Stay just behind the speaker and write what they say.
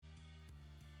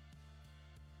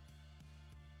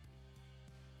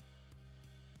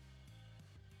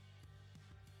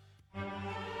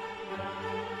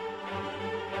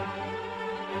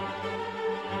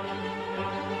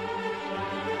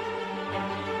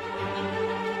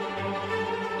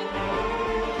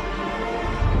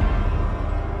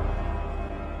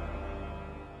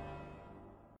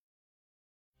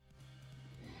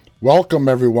Welcome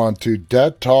everyone to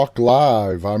Dead Talk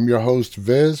Live. I'm your host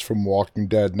Viz from Walking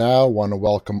Dead Now. Want to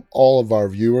welcome all of our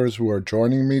viewers who are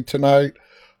joining me tonight.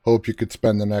 Hope you could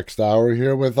spend the next hour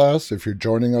here with us. If you're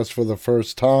joining us for the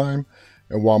first time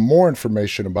and want more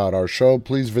information about our show,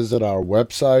 please visit our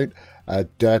website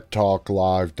at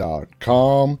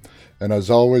deadtalklive.com. And as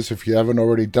always, if you haven't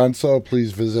already done so,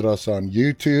 please visit us on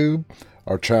YouTube.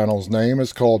 Our channel's name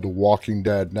is called Walking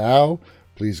Dead Now.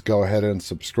 Please go ahead and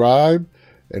subscribe.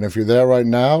 And if you're there right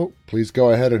now, please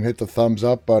go ahead and hit the thumbs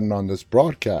up button on this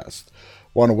broadcast.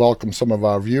 Want to welcome some of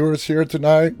our viewers here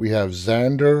tonight. We have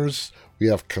Xanders, we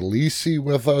have Khaleesi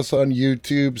with us on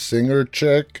YouTube, Singer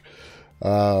Chick.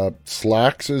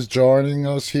 Slacks is joining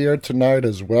us here tonight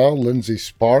as well. Lindsay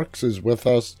Sparks is with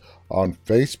us on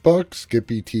Facebook.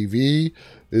 Skippy TV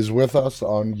is with us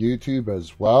on YouTube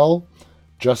as well.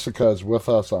 Jessica is with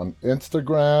us on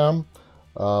Instagram.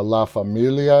 La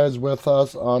Familia is with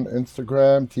us on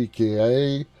Instagram.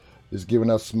 TKA is giving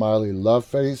us smiley love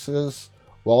faces.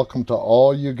 Welcome to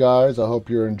all you guys. I hope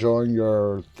you're enjoying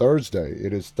your Thursday.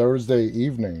 It is Thursday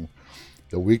evening.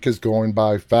 The week is going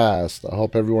by fast. I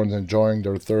hope everyone's enjoying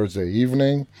their Thursday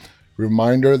evening.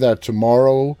 Reminder that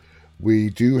tomorrow we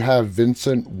do have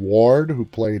Vincent Ward, who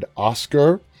played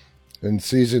Oscar in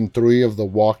Season 3 of The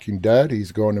Walking Dead.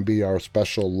 He's going to be our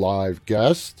special live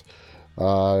guest.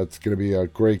 It's going to be a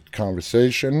great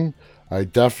conversation. I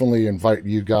definitely invite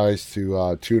you guys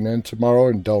to tune in tomorrow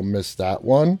and don't miss that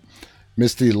one.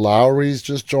 Misty Lowry's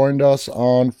just joined us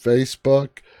on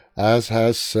Facebook, as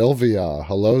has Sylvia.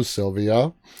 Hello,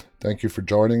 Sylvia. Thank you for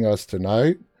joining us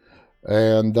tonight.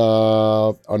 And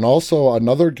also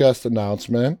another guest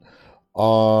announcement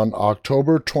on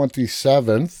October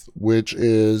 27th, which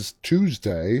is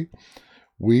Tuesday.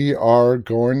 We are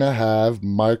going to have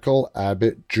Michael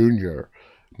Abbott Jr.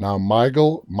 Now,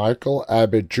 Michael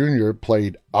Abbott Jr.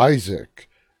 played Isaac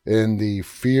in the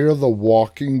Fear the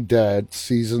Walking Dead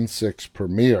Season 6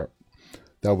 premiere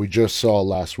that we just saw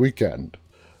last weekend,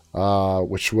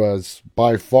 which was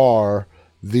by far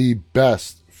the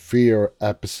best Fear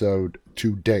episode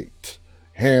to date.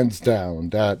 Hands down,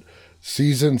 that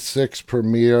Season 6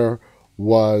 premiere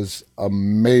was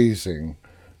amazing.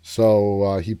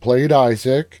 So he played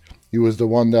Isaac. He was the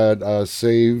one that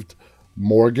saved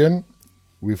Morgan.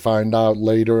 We find out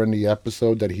later in the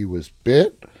episode that he was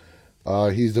bit.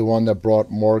 He's the one that brought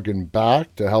Morgan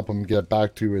back to help him get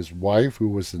back to his wife, who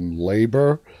was in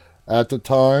labor at the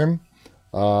time.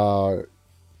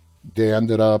 They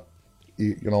ended up,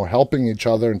 helping each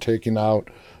other and taking out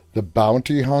the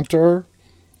bounty hunter.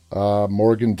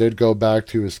 Morgan did go back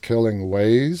to his killing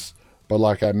ways, but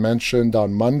like I mentioned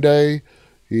on Monday,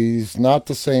 he's not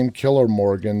the same killer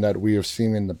Morgan that we have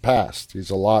seen in the past.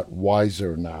 He's a lot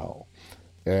wiser now.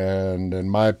 And in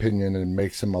my opinion, it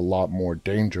makes him a lot more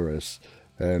dangerous.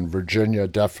 And Virginia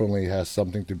definitely has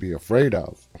something to be afraid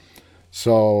of.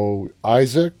 So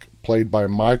Isaac, played by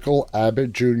Michael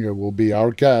Abbott Jr., will be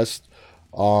our guest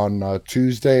on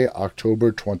Tuesday,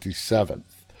 October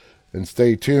 27th. And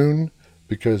stay tuned,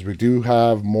 because we do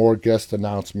have more guest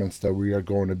announcements that we are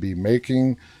going to be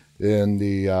making in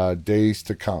the days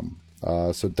to come.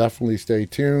 So definitely stay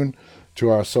tuned to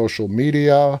our social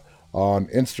media on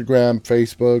Instagram,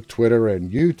 Facebook, Twitter,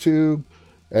 and YouTube.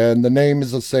 And the name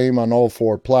is the same on all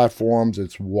 4 platforms.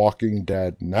 It's Walking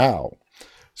Dead Now.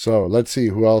 So let's see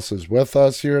who else is with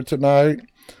us here tonight.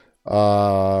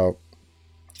 Like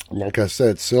I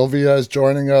said, Sylvia is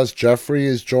joining us. Jeffrey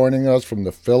is joining us from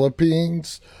the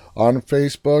Philippines on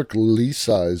Facebook.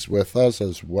 Lisa is with us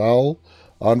as well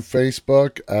on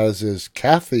Facebook, as is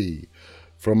Kathy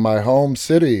from my home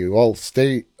city, well,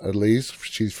 state at least.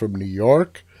 She's from New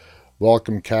York.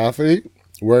 Welcome, Kathy.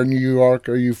 Where in New York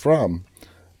are you from?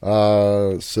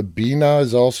 Sabina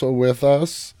is also with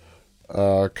us.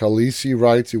 Khaleesi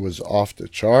writes it was off the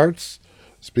charts.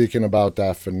 Speaking about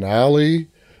that finale.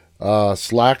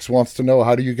 Slacks wants to know,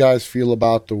 how do you guys feel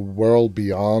about The World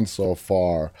Beyond so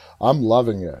far? I'm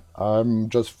loving it. I'm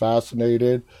just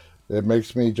fascinated. It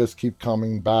makes me just keep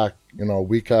coming back,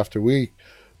 week after week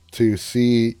to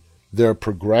see their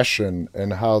progression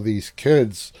and how these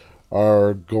kids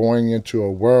are going into a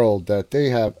world that they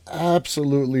have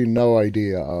absolutely no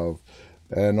idea of,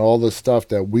 and all the stuff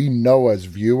that we know as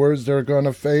viewers they're going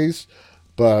to face,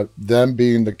 but them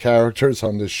being the characters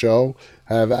on the show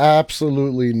have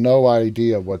absolutely no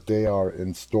idea what they are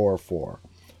in store for.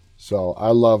 So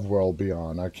I love World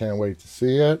Beyond. I can't wait to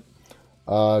see it.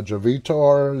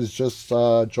 Javitor has just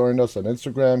joined us on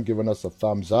Instagram, giving us a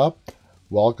thumbs up.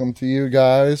 Welcome to you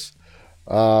guys.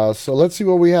 So let's see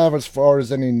what we have as far as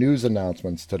any news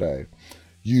announcements today.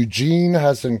 Eugene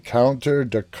has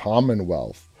encountered the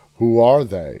Commonwealth. Who are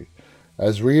they?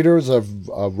 As readers of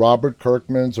Robert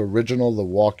Kirkman's original The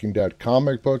Walking Dead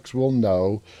comic books will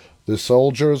know, the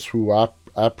soldiers who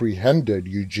apprehended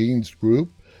Eugene's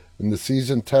group in the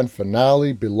season 10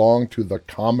 finale belong to the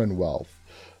Commonwealth,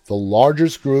 the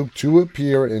largest group to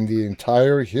appear in the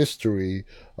entire history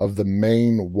of the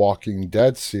main Walking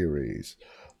Dead series.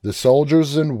 The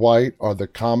soldiers in white are the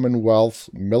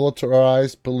Commonwealth's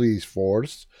militarized police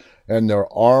force, and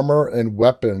their armor and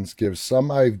weapons give some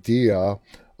idea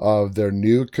of their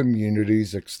new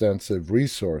community's extensive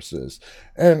resources.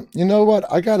 And you know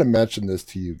what? I got to mention this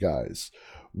to you guys.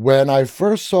 When I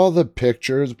first saw the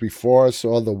pictures before I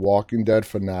saw the Walking Dead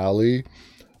finale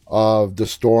of the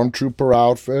stormtrooper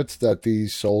outfits that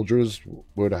these soldiers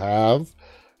would have,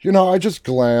 I just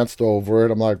glanced over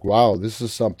it. I'm like, wow, this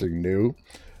is something new.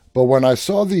 But when I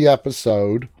saw the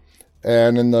episode,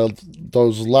 and in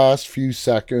those last few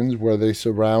seconds where they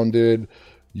surrounded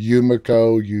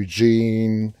Yumiko,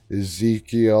 Eugene,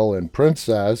 Ezekiel, and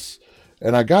Princess,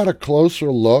 and I got a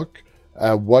closer look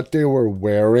at what they were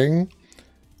wearing,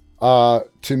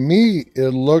 to me, it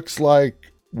looks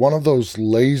like one of those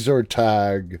laser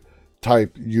tag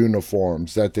type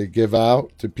uniforms that they give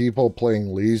out to people playing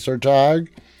laser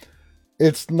tag.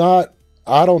 It's not,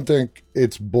 I don't think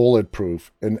it's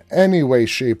bulletproof in any way,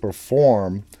 shape, or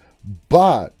form,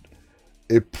 but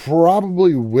it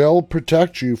probably will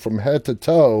protect you from head to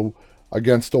toe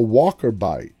against a walker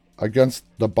bite, against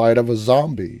the bite of a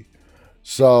zombie.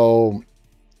 So,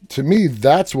 to me,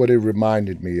 that's what it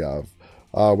reminded me of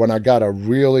when I got a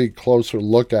really closer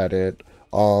look at it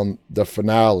on the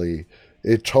finale.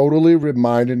 It totally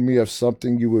reminded me of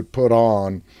something you would put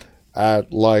on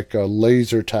at like a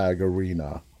laser tag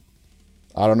arena.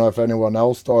 I don't know if anyone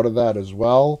else thought of that as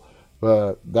well,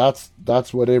 but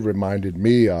that's what it reminded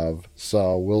me of.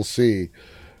 So we'll see.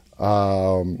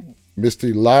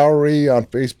 Misty Lowry on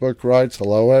Facebook writes,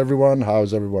 "Hello everyone,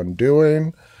 how's everyone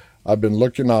doing? I've been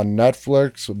looking on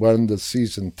Netflix when the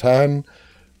season 10.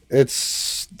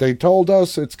 They told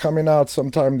us it's coming out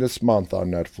sometime this month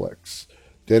on Netflix.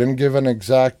 They didn't give an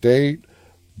exact date,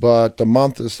 but the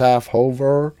month is half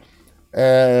over.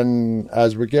 And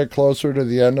as we get closer to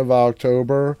the end of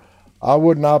October, I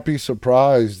would not be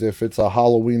surprised if it's a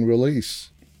Halloween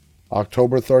release.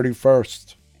 October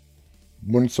 31st.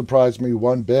 Wouldn't surprise me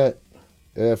one bit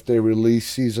if they release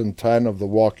season 10 of The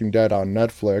Walking Dead on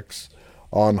Netflix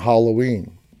on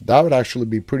Halloween. That would actually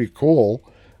be pretty cool.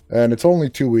 And it's only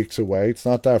 2 weeks away. It's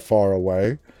not that far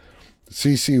away.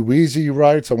 CC Wheezy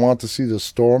writes, I want to see the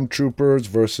Stormtroopers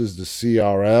versus the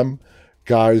CRM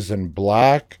guys in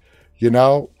black.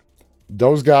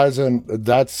 Those guys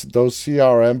those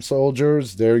CRM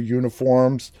soldiers, their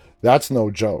uniforms, that's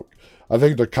no joke. I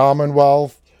think the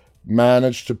Commonwealth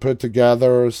managed to put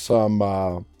together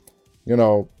some,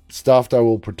 stuff that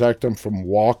will protect them from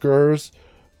walkers.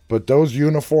 But those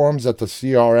uniforms that the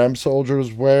CRM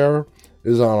soldiers wear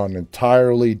is on an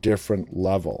entirely different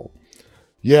level.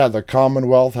 Yeah, the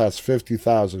Commonwealth has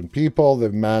 50,000 people.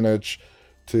 They've managed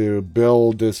to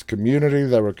build this community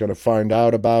that we're going to find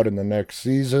out about in the next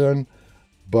season.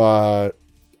 But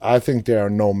I think they are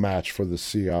no match for the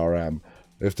CRM.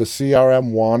 If the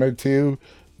CRM wanted to,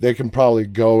 they can probably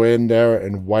go in there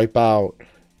and wipe out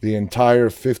the entire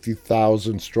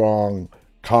 50,000 strong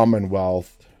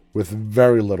Commonwealth with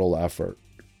very little effort.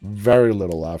 Very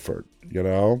little effort,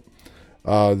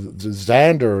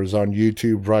 Xanders on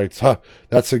YouTube writes,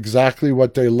 that's exactly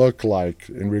what they look like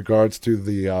in regards to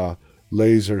the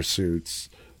laser suits.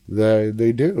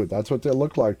 They do. That's what they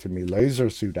look like to me,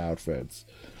 laser suit outfits.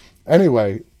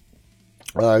 Anyway,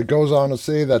 it goes on to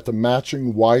say that the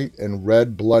matching white and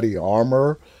red bloody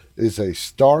armor is a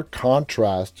stark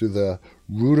contrast to the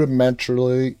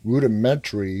rudimentary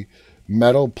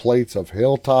metal plates of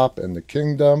Hilltop and the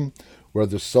Kingdom, where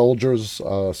the soldiers'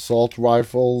 assault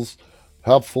rifles,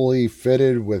 helpfully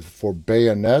fitted for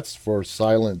bayonets for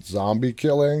silent zombie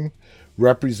killing,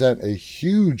 represent a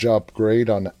huge upgrade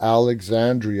on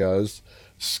Alexandria's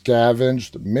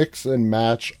scavenged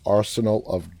mix-and-match arsenal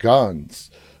of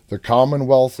guns. The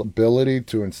Commonwealth's ability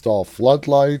to install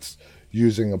floodlights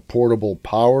using a portable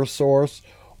power source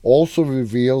also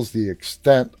reveals the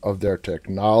extent of their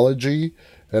technology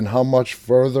and how much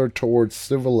further towards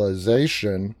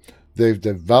civilization they've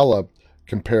developed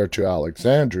compared to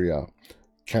Alexandria.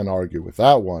 Can't argue with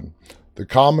that one. The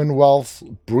Commonwealth's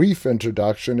brief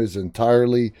introduction is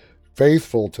entirely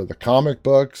faithful to the comic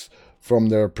books, from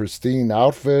their pristine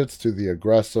outfits to the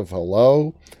aggressive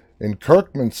hello. In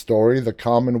Kirkman's story, the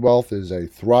Commonwealth is a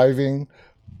thriving,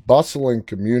 bustling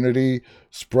community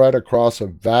spread across a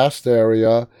vast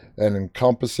area and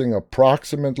encompassing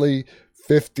approximately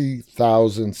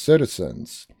 50,000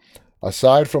 citizens.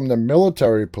 Aside from the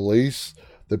military police,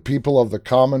 the people of the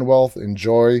Commonwealth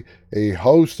enjoy a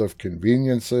host of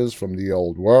conveniences from the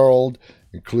old world,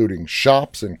 including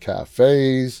shops and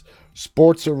cafes,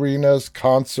 sports arenas,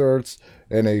 concerts,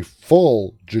 and a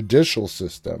full judicial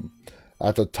system.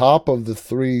 At the top of the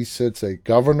three sits a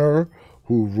governor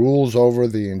who rules over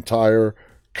the entire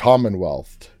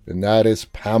Commonwealth, and that is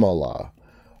Pamela.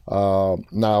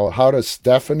 Now, how does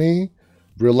Stephanie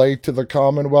relate to the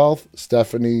Commonwealth?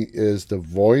 Stephanie is the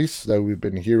voice that we've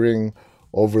been hearing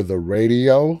over the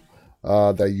radio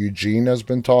that Eugene has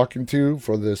been talking to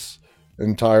for this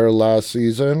entire last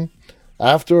season.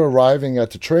 After arriving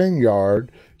at the train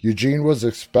yard, Eugene was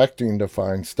expecting to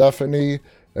find Stephanie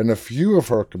and a few of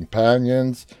her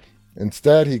companions.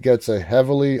 Instead, he gets a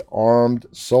heavily armed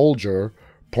soldier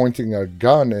pointing a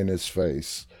gun in his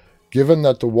face. Given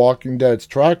that The Walking Dead's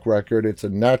track record, it's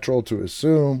natural to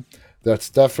assume that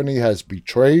Stephanie has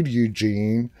betrayed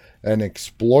Eugene and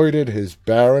exploited his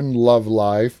barren love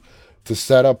life to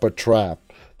set up a trap.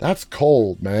 That's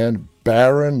cold, man.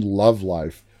 Barren love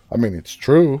life. I mean, it's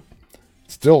true.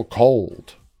 It's still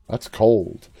cold. That's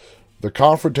cold. The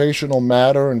confrontational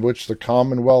manner in which the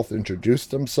Commonwealth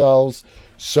introduced themselves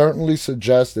certainly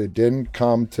suggests they didn't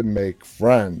come to make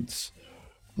friends.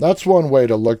 That's one way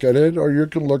to look at it, or you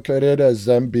can look at it as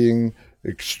them being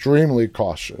extremely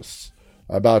cautious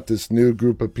about this new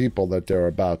group of people that they're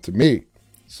about to meet.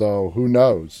 So who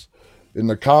knows? In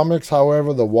the comics,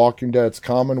 however, The Walking Dead's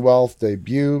Commonwealth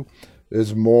debut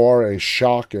is more a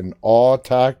shock and awe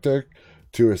tactic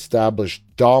to establish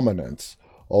dominance.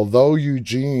 Although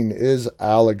Eugene is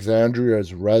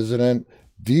Alexandria's resident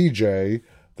DJ,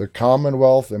 the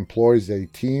Commonwealth employs a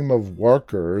team of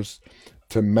workers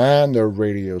to man their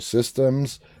radio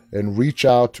systems and reach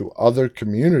out to other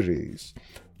communities.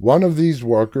 One of these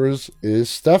workers is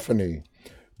Stephanie.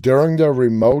 During their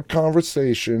remote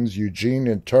conversations, Eugene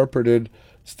interpreted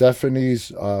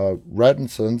Stephanie's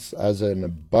reticence as an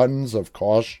abundance of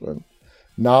caution,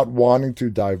 not wanting to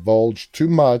divulge too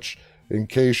much in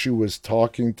case she was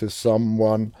talking to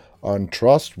someone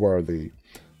untrustworthy.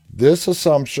 This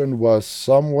assumption was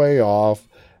some way off,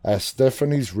 as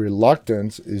Stephanie's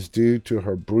reluctance is due to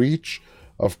her breach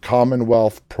of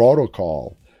Commonwealth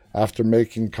protocol. After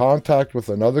making contact with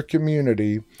another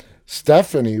community,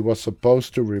 Stephanie was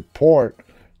supposed to report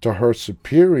to her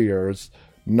superiors,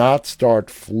 not start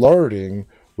flirting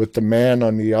with the man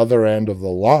on the other end of the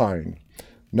line.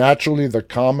 Naturally, the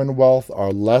Commonwealth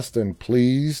are less than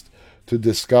pleased to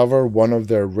discover one of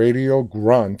their radio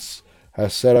grunts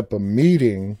has set up a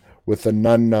meeting with an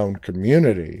unknown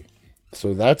community.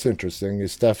 So that's interesting.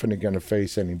 Is Stephanie going to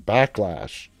face any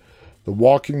backlash? The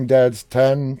Walking Dead's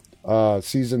Season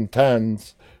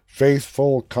 10's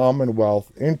faithful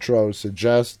Commonwealth intro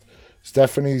suggests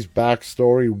Stephanie's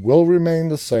backstory will remain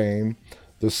the same.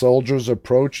 The soldiers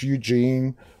approach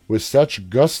Eugene with such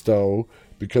gusto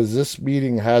because this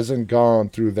meeting hasn't gone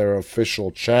through their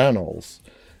official channels,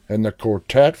 and the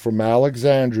quartet from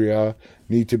Alexandria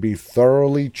need to be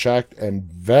thoroughly checked and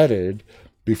vetted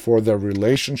before their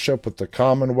relationship with the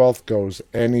Commonwealth goes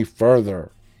any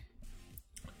further.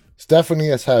 Stephanie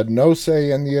has had no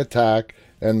say in the attack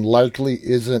and likely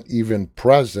isn't even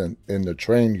present in the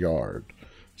train yard.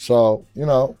 So,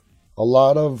 a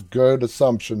lot of good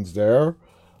assumptions there.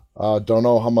 Don't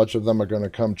know how much of them are going to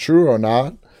come true or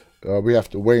not. We have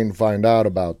to wait and find out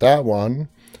about that one.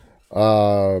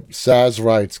 Saz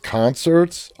writes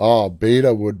concerts. Oh,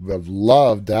 Beta would have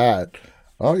loved that.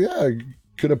 Oh, yeah,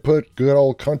 could have put good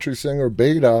old country singer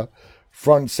Beta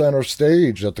front center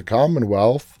stage at the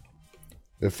Commonwealth.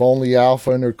 If only Alpha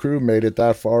and her crew made it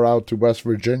that far out to West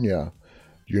Virginia.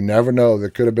 You never know. There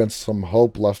could have been some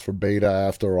hope left for Beta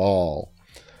after all.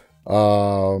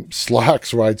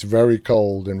 Slacks writes very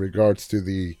cold in regards to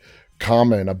the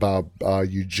comment about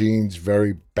Eugene's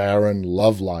very barren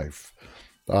love life.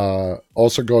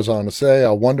 Also goes on to say, I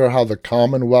wonder how the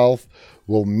Commonwealth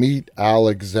will meet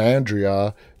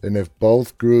Alexandria and if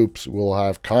both groups will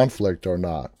have conflict or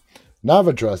not. Now I've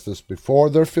addressed this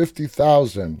before. They're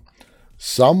 50,000.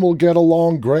 Some will get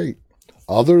along great.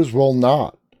 Others will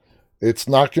not. It's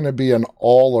not going to be an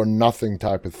all or nothing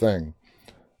type of thing.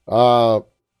 What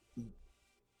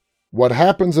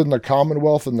happens in the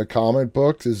Commonwealth in the comic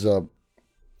books is a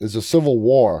civil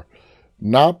war.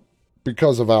 Not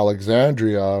because of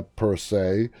Alexandria per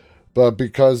se, but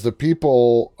because the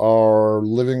people are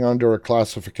living under a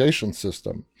classification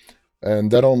system. And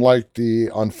they don't like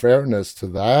the unfairness to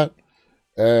that,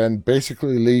 and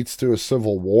basically leads to a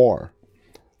civil war.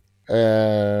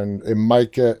 And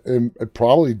it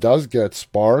probably does get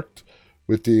sparked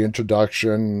with the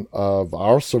introduction of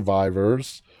our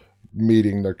survivors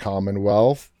meeting the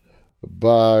Commonwealth.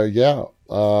 But yeah,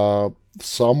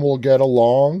 some will get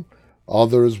along,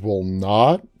 others will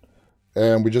not,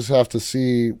 and we just have to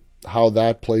see how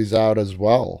that plays out as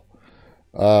well.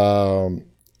 Um,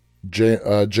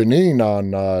 Janine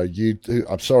on YouTube,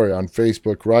 I'm sorry, on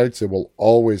Facebook writes, it will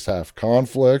always have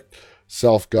conflict.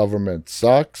 Self-government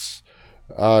sucks.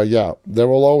 Yeah, there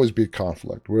will always be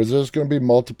conflict. Where there's going to be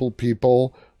multiple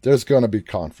people, there's going to be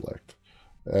conflict.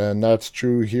 And that's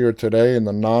true here today in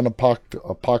the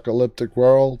non-apocalyptic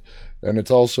world, and it's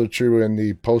also true in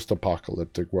the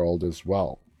post-apocalyptic world as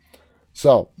well.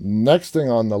 So, next thing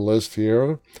on the list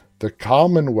here, the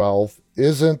Commonwealth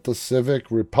isn't the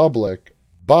civic republic,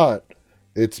 but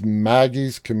it's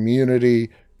Maggie's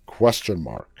community question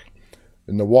mark.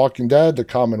 In The Walking Dead, the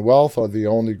Commonwealth are the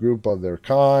only group of their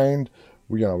kind.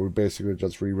 We basically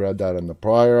just reread that in the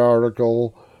prior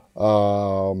article.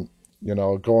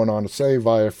 Going on to say,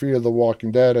 via Fear the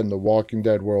Walking Dead and The Walking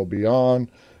Dead World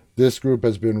Beyond, this group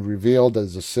has been revealed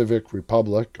as the Civic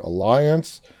Republic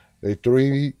Alliance, a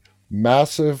three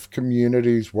massive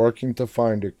communities working to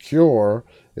find a cure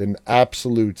in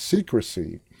absolute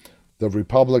secrecy. The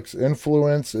Republic's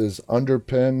influence is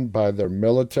underpinned by their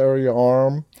military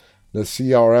arm, the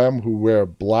CRM, who wear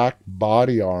black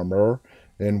body armor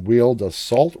and wield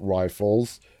assault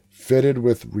rifles fitted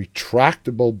with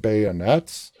retractable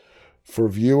bayonets. For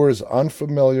viewers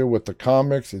unfamiliar with the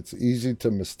comics, it's easy to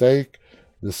mistake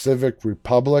the Civic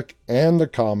Republic and the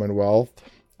Commonwealth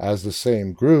as the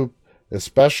same group,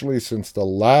 especially since the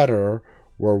latter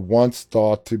were once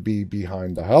thought to be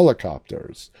behind the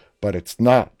helicopters. But it's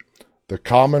not. The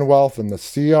Commonwealth and the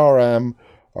CRM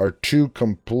are two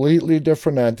completely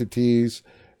different entities,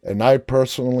 and I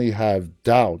personally have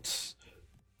doubts,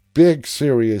 big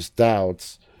serious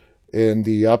doubts, in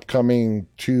the upcoming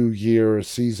 2-year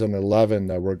season 11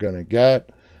 that we're going to get,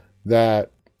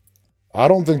 that I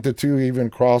don't think the two even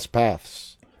cross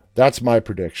paths. That's my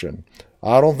prediction.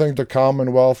 I don't think the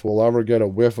Commonwealth will ever get a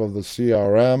whiff of the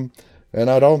CRM, and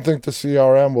I don't think the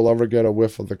CRM will ever get a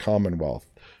whiff of the Commonwealth.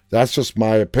 That's just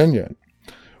my opinion.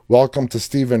 Welcome to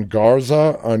Steven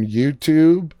Garza on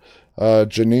YouTube.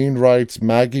 Janine writes,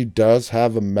 Maggie does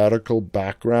have a medical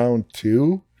background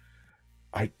too.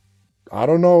 I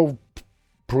don't know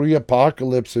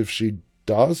pre-apocalypse if she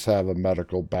does have a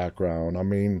medical background. I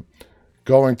mean,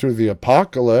 going through the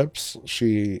apocalypse,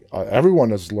 everyone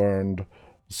has learned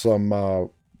some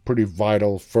pretty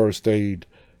vital first aid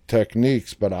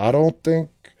techniques, but I don't think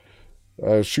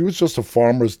she was just a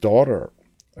farmer's daughter,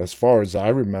 as far as I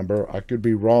remember. I could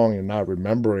be wrong in not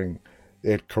remembering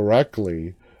it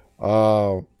correctly.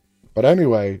 But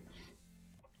anyway,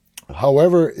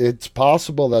 however, it's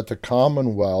possible that the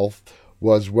Commonwealth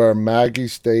was where Maggie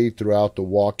stayed throughout The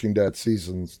Walking Dead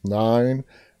seasons 9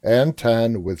 and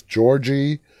 10, with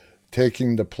Georgie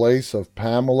taking the place of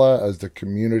Pamela as the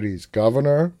community's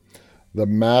governor. The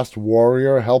masked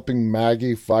warrior helping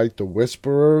Maggie fight the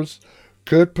Whisperers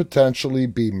could potentially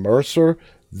be Mercer.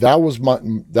 That was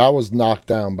knocked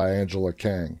down by Angela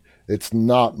Kang. It's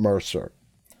not Mercer.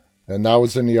 And that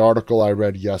was in the article I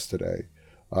read yesterday.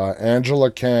 Angela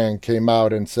Kang came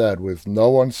out and said, with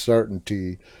no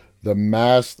uncertainty, the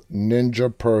masked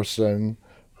ninja person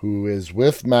who is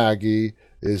with Maggie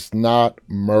is not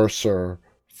Mercer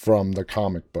from the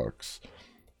comic books.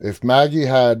 If Maggie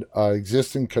had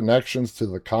existing connections to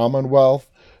the Commonwealth,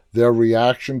 their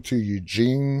reaction to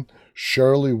Eugene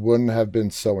surely wouldn't have been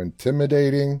so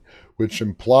intimidating, which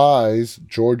implies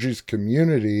Georgie's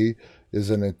community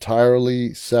is an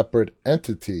entirely separate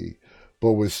entity,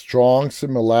 but with strong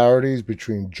similarities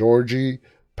between Georgie,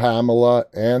 Pamela,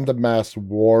 and the masked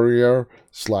warrior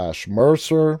 /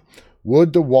 Mercer.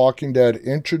 Would The Walking Dead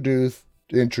introduce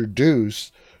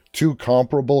two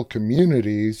comparable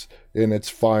communities in its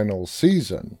final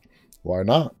season? Why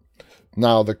not?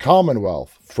 Now, the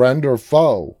Commonwealth, friend or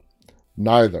foe?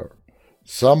 Neither.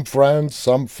 Some friend,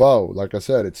 some foe. Like I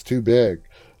said, it's too big.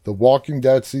 The Walking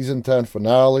Dead season 10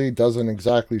 finale doesn't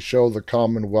exactly show the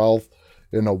Commonwealth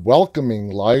in a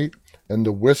welcoming light, and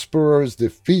the Whisperer's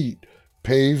defeat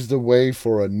paves the way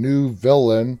for a new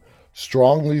villain,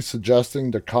 strongly suggesting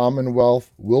the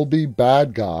Commonwealth will be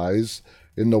bad guys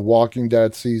in The Walking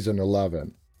Dead season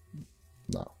 11.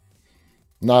 No,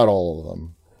 not all of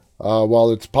them.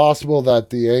 While it's possible that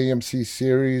the AMC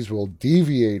series will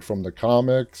deviate from the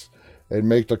comics and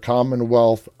make the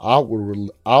Commonwealth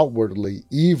outwardly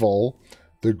evil,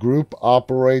 the group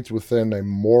operates within a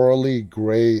morally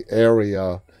gray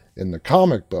area in the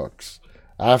comic books.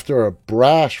 After a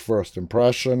brash first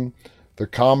impression, the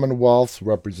Commonwealth's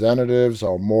representatives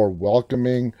are more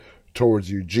welcoming towards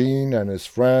Eugene and his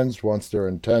friends once their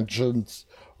intentions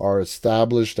are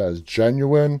established as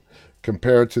genuine.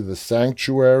 compared to the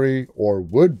Sanctuary or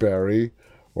Woodbury,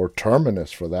 or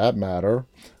Terminus for that matter.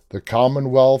 The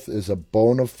Commonwealth is a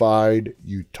bona fide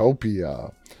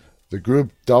utopia. The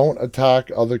group don't attack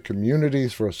other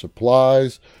communities for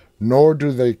supplies, nor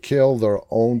do they kill their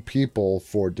own people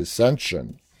for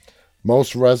dissension.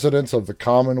 Most residents of the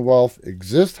Commonwealth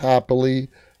exist happily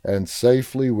and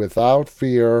safely without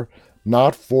fear,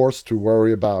 not forced to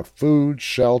worry about food,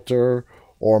 shelter,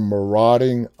 or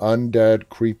marauding undead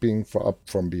creeping up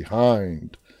from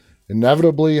behind.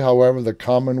 Inevitably, however, the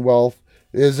Commonwealth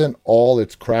isn't all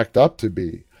it's cracked up to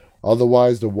be.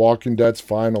 Otherwise, The Walking Dead's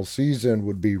final season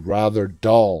would be rather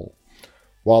dull.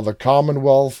 While the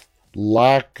Commonwealth's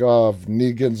lack of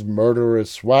Negan's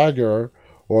murderous swagger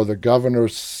or the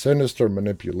governor's sinister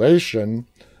manipulation,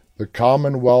 the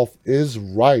Commonwealth is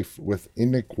rife with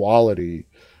inequality.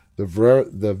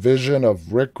 The vision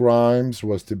of Rick Grimes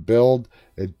was to build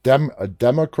a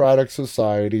democratic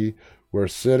society where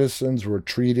citizens were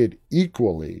treated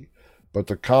equally, but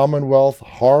the Commonwealth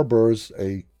harbors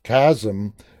a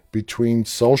chasm between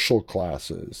social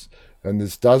classes, and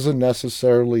this doesn't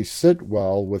necessarily sit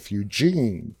well with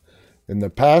Eugene. In the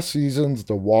past seasons,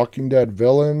 the Walking Dead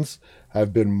villains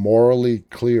have been morally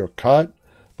clear-cut,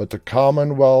 but the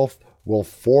Commonwealth will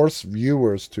force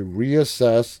viewers to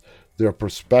reassess their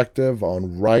perspective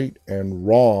on right and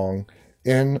wrong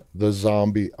in the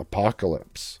zombie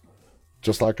apocalypse.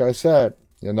 Just like I said,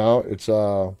 it's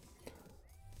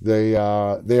they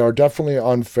are definitely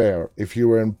unfair. If you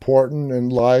were important in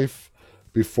life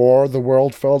before the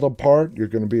world fell apart, you're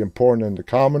going to be important in the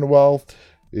Commonwealth.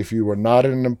 If you were not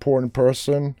an important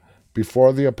person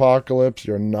before the apocalypse,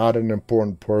 you're not an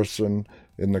important person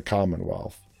in the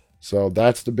Commonwealth. So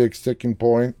that's the big sticking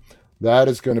point. That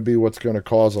is going to be what's going to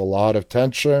cause a lot of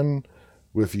tension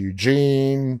with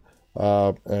Eugene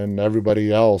and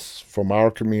everybody else from our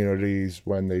communities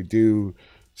when they do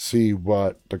see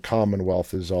what the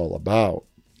Commonwealth is all about.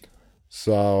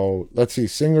 So let's see.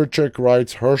 Singer Chick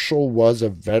writes, Herschel was a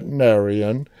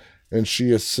veterinarian and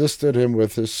she assisted him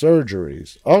with his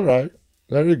surgeries. All right,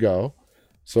 there you go.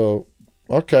 So,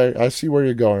 okay, I see where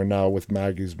you're going now with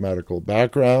Maggie's medical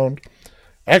background.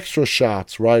 Extra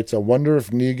Shots writes, I wonder if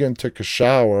Negan took a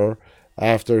shower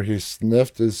after he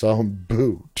sniffed his own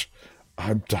boot.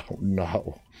 I don't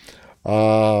know.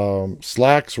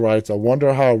 Slacks writes, I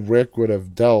wonder how Rick would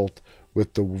have dealt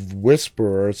with the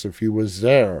Whisperers if he was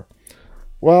there.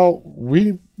 Well,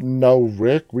 we know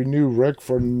Rick. We knew Rick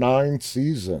for 9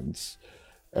 seasons.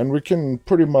 And we can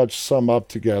pretty much sum up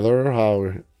together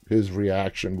how his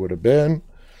reaction would have been.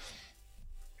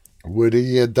 Would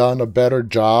he have done a better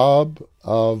job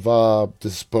of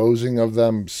disposing of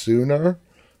them sooner?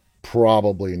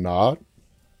 Probably not.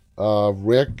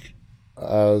 Rick,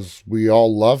 as we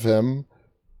all love him,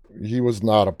 he was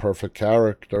not a perfect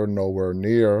character, nowhere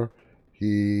near.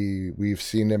 We've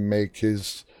seen him make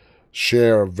his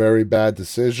share of very bad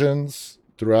decisions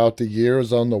throughout the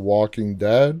years on The Walking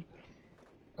Dead.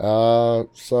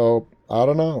 So, I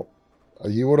don't know.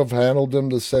 You would have handled him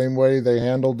the same way they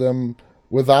handled him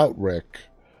without Rick.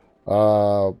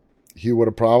 He would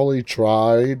have probably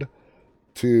tried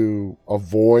to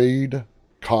avoid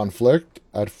conflict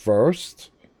at first.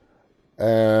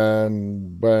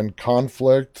 And when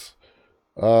conflict,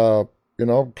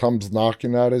 comes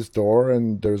knocking at his door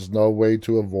and there's no way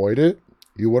to avoid it,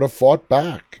 he would have fought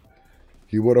back.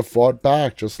 He would have fought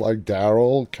back just like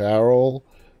Daryl, Carol,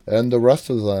 and the rest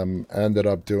of them ended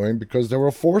up doing because they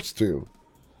were forced to.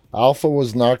 Alpha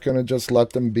was not going to just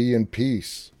let them be in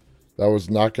peace. That was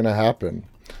not going to happen.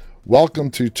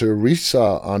 Welcome to Teresa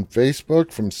on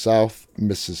Facebook from South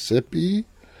Mississippi.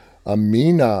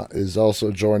 Amina is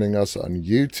also joining us on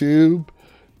YouTube.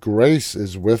 Grace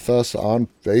is with us on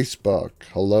Facebook.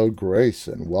 Hello, Grace,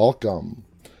 and welcome.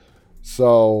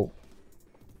 So,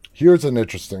 here's an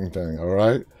interesting thing, all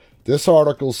right? This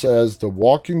article says The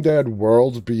Walking Dead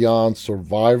Worlds Beyond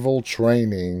Survival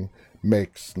Training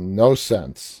makes no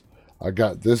sense. I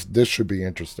got this. This should be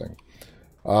interesting.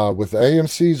 With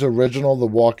AMC's original The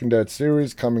Walking Dead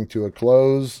series coming to a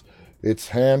close, its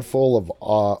handful of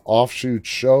offshoot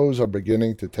shows are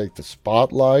beginning to take the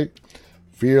spotlight.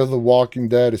 Fear the Walking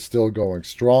Dead is still going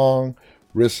strong,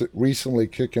 recently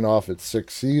kicking off its 6th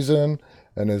season,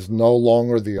 and is no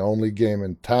longer the only game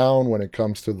in town when it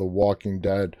comes to The Walking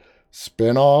Dead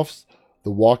spin-offs.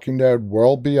 The Walking Dead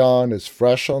World Beyond is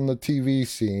fresh on the TV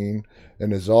scene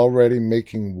and is already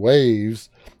making waves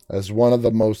as one of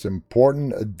the most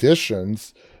important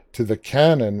additions to the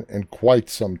canon in quite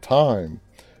some time.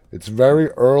 It's very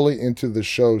early into the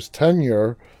show's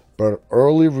tenure, but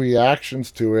early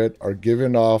reactions to it are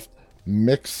giving off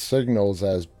mixed signals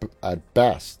at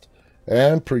best.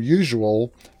 And per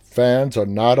usual, fans are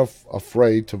not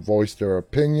afraid to voice their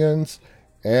opinions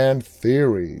and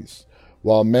theories.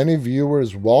 While many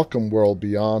viewers welcome World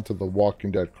Beyond to the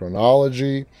Walking Dead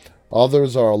chronology,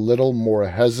 others are a little more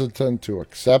hesitant to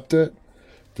accept it.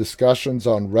 Discussions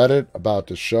on Reddit about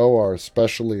the show are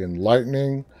especially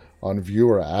enlightening on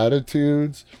viewer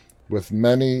attitudes, with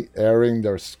many airing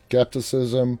their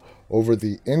skepticism over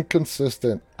the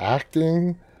inconsistent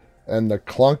acting and the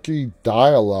clunky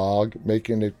dialogue,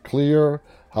 making it clear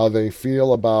how they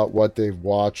feel about what they've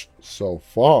watched so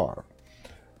far.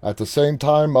 At the same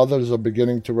time, others are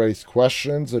beginning to raise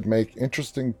questions and make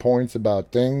interesting points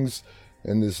about things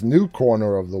in this new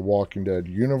corner of the Walking Dead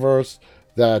universe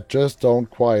that just don't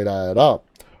quite add up.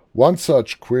 One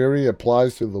such query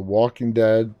applies to the Walking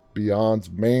Dead Beyond's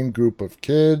main group of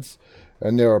kids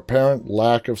and their apparent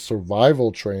lack of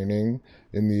survival training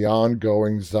in the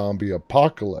ongoing zombie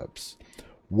apocalypse.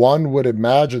 One would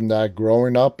imagine that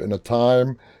growing up in a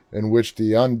time in which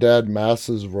the undead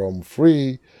masses roam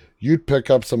free, you'd pick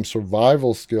up some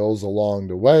survival skills along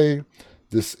the way.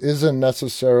 This isn't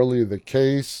necessarily the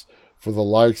case for the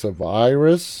likes of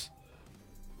Iris,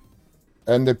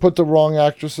 and they put the wrong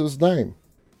actress's name.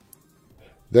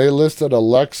 They listed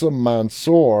Alexa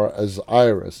Mansour as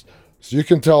Iris. So you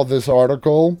can tell this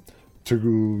article,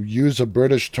 to use a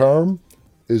British term,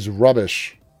 is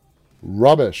rubbish.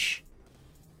 Rubbish.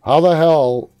 How the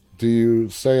hell do you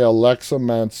say Alexa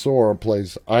Mansour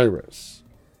plays Iris?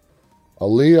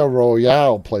 Aaliyah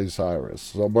Royale plays Iris.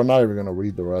 So we're not even going to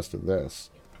read the rest of this.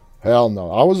 Hell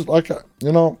no. I was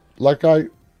like I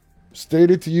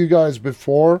stated to you guys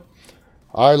before,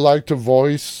 I like to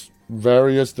voice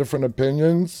various different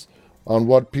opinions on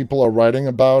what people are writing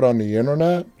about on the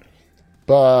internet.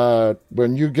 But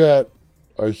when you get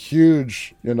a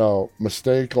huge,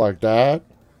 mistake like that,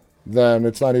 then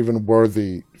it's not even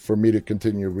worthy for me to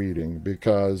continue reading,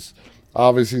 because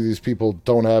obviously these people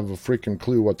don't have a freaking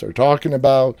clue what they're talking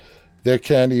about. They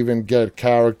can't even get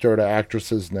character to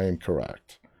actress's name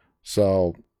correct.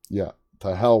 So, yeah,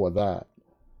 to hell with that.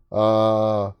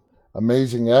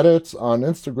 Amazing Edits on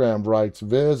Instagram writes,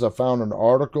 Viz, I found an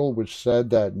article which said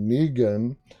that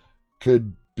Negan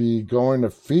could be going to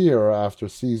Fear after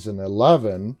season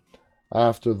 11.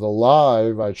 After the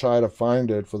live, I try to find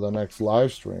it for the next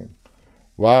live stream.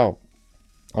 Wow.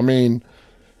 I mean,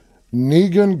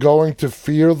 Negan going to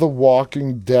Fear the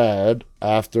Walking Dead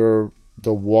after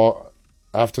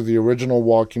the original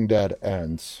Walking Dead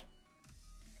ends.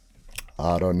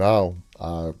 I don't know.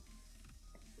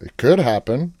 It could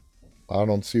happen. I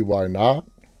don't see why not.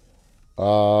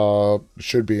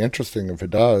 Should be interesting if it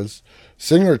does.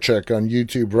 Singer Chick on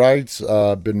YouTube writes,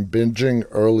 been binging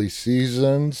early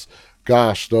seasons.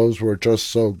 Gosh, those were just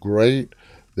so great.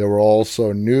 They were all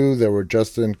so new. They were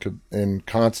just in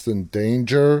constant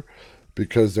danger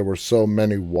because there were so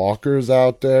many walkers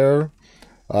out there.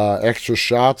 Extra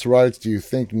Shots writes, do you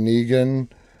think Negan...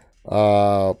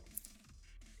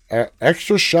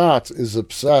 Extra Shots is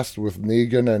obsessed with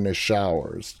Negan and his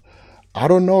showers. I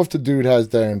don't know if the dude has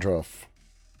dandruff.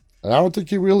 And I don't think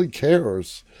he really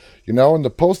cares. In the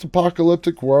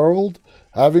post-apocalyptic world,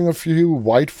 having a few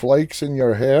white flakes in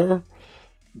your hair,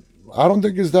 I don't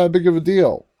think is that big of a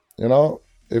deal.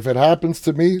 If it happens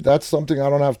to me, that's something I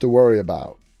don't have to worry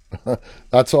about.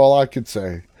 That's all I could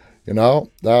say.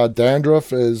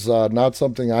 Dandruff is not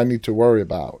something I need to worry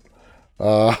about.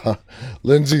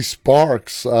 Lindsay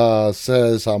Sparks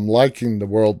says, I'm liking The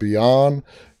World Beyond.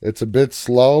 It's a bit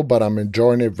slow, but I'm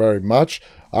enjoying it very much.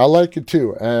 I like it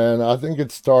too, and I think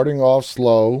it's starting off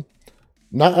slow.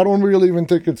 I don't really even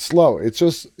think it's slow. It's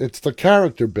the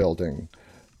character building,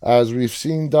 as we've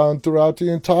seen done throughout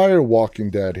the entire Walking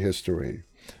Dead history.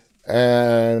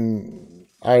 And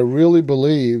I really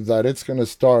believe that it's going to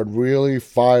start really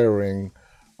firing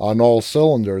on all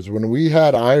cylinders. When we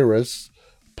had Iris,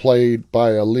 played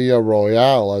by Aaliyah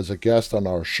Royale, as a guest on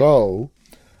our show,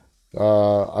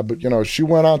 she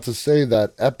went on to say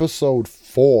that episode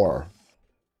 4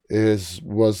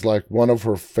 was like one of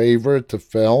her favorite to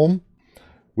film,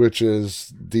 which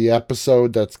is the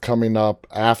episode that's coming up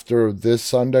after this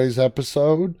Sunday's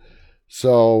episode.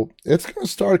 So it's going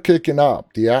to start kicking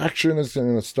up. The action is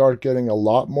going to start getting a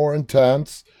lot more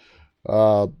intense.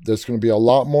 There's going to be a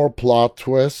lot more plot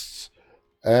twists,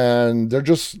 and they're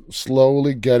just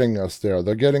slowly getting us there.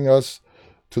 They're getting us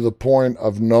to the point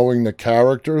of knowing the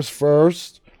characters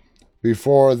first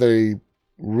before they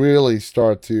really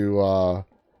start to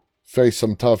face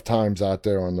some tough times out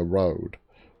there on the road.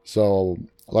 So,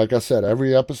 like I said,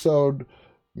 every episode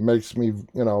makes me,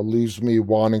 leaves me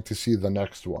wanting to see the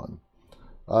next one.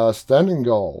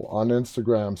 Stenningal on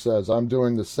Instagram says, I'm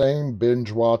doing the same,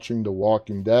 binge watching The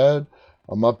Walking Dead.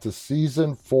 I'm up to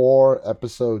season 4,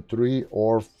 episode 3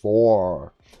 or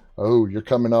 4. Oh, you're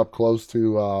coming up close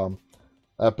to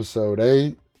episode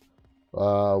 8,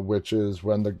 which is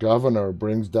when the governor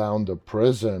brings down the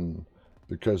prison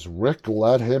because Rick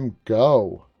let him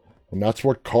go. And that's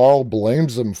what Carl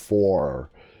blames him for.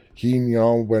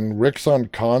 When Rick's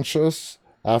unconscious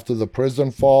after the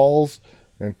prison falls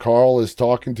and Carl is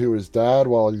talking to his dad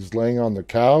while he's laying on the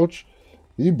couch,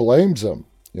 he blames him.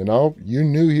 You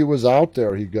knew he was out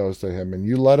there, he goes to him, and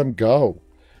you let him go.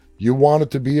 You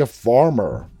wanted to be a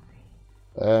farmer.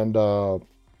 And,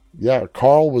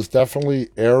 Carl was definitely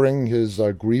airing his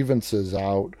grievances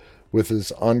out with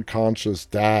his unconscious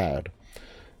dad.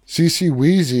 CC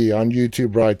Weezy on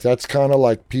YouTube writes, that's kind of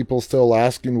like people still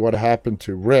asking what happened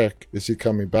to Rick. Is he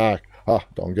coming back?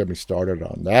 Don't get me started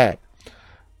on that.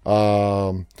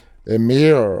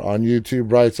 Emir on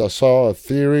YouTube writes, I saw a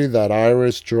theory that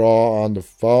Iris draw on the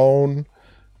phone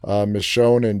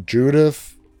Michonne and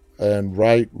Judith and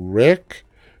write Rick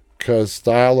because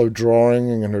style of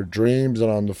drawing in her dreams and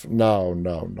on the... No.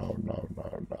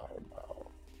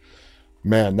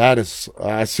 Man, that is...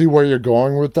 I see where you're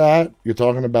going with that. You're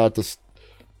talking about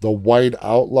the white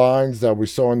outlines that we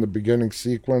saw in the beginning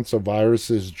sequence of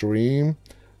Iris's dream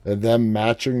and them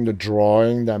matching the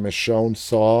drawing that Michonne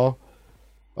saw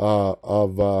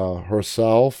of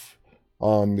herself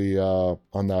on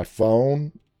that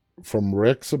phone from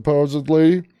Rick,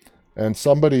 supposedly. And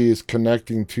somebody is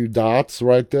connecting two dots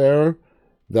right there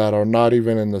that are not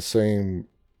even in the same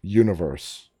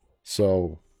universe.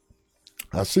 So...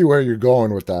 I see where you're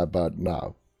going with that, but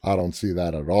no, I don't see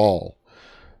that at all.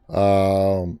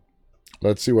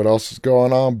 Let's see what else is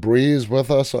going on. Bree is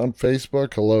with us on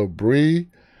Facebook. Hello, Bree.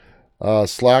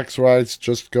 Slacks writes,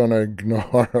 just gonna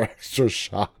ignore extra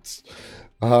shots.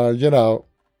 I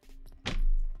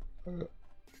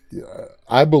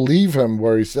believe him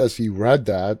where he says he read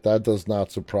that. That does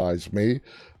not surprise me.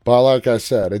 But like I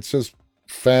said, it's just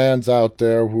fans out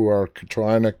there who are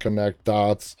trying to connect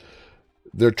dots.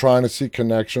 They're trying to see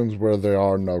connections where there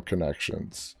are no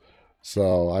connections.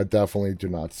 So I definitely do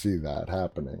not see that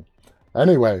happening.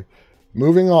 Anyway,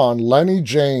 moving on. Lenny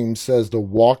James says the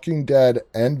Walking Dead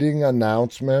ending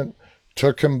announcement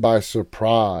took him by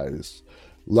surprise.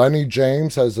 Lenny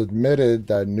James has admitted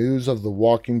that news of the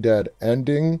Walking Dead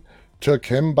ending took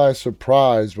him by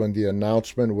surprise when the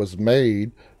announcement was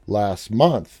made last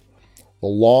month. The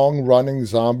long-running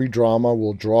zombie drama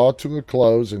will draw to a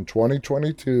close in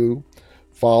 2022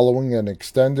 following an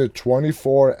extended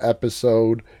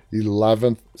 24-episode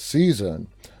 11th season.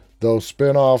 Though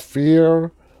spin-off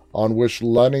Fear, on which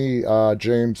Lenny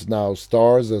James now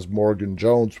stars as Morgan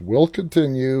Jones, will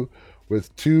continue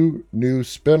with 2 new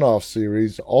spin-off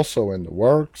series also in the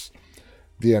works.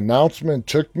 The announcement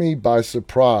took me by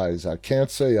surprise. I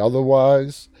can't say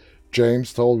otherwise,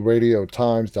 James told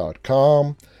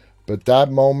RadioTimes.com, but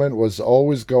that moment was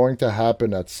always going to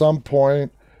happen at some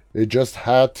point. It just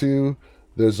had to.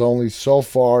 There's only so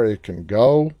far it can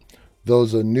go. Though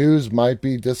the news might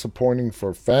be disappointing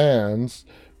for fans,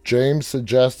 James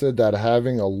suggested that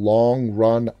having a long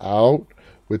run out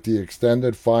with the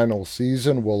extended final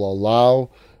season will allow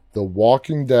The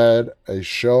Walking Dead, a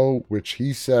show which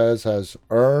he says has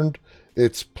earned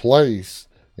its place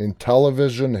in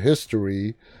television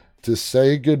history, to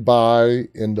say goodbye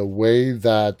in the way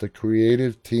that the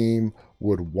creative team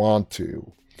would want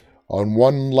to. On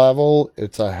one level,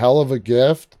 it's a hell of a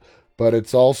gift, but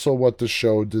it's also what the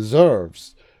show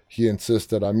deserves, he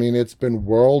insisted. I mean, it's been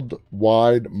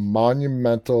worldwide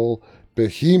monumental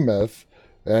behemoth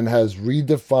and has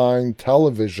redefined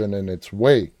television in its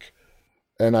wake.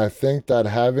 And I think that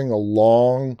having a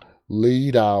long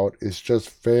lead out is just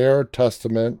fair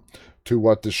testament to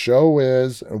what the show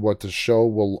is and what the show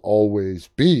will always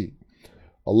be.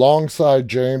 Alongside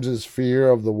James's Fear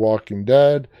of the Walking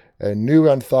Dead, a new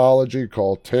anthology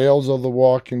called Tales of the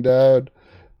Walking Dead,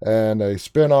 and a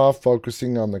spin-off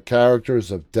focusing on the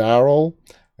characters of Daryl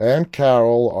and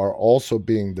Carol are also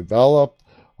being developed,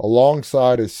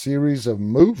 alongside a series of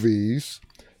movies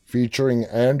featuring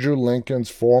Andrew Lincoln's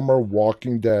former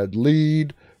Walking Dead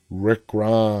lead, Rick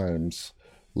Grimes.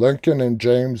 Lincoln and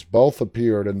James both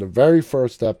appeared in the very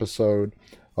first episode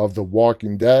of The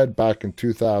Walking Dead back in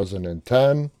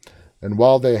 2010, and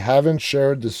while they haven't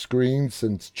shared the screen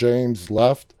since James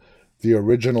left the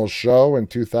original show in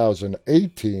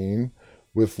 2018,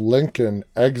 with Lincoln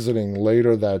exiting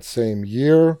later that same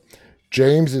year,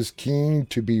 James is keen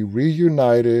to be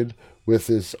reunited with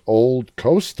his old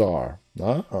co-star.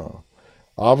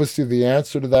 Obviously, the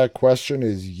answer to that question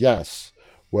is yes.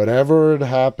 Whatever it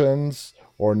happens,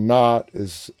 or not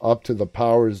is up to the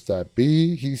powers that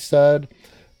be, he said.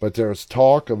 But there's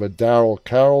talk of a Daryl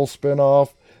Carroll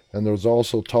spinoff, and there's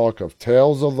also talk of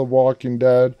Tales of the Walking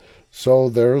Dead. So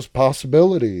there's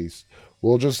possibilities.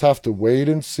 We'll just have to wait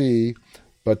and see.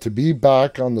 But to be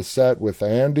back on the set with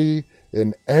Andy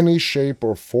in any shape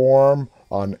or form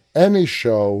on any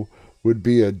show would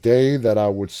be a day that I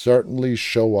would certainly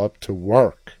show up to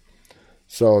work.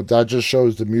 So that just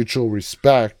shows the mutual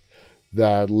respect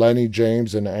that Lenny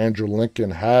James and Andrew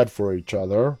Lincoln had for each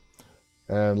other.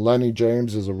 And Lenny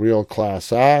James is a real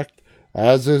class act,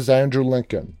 as is Andrew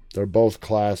Lincoln. They're both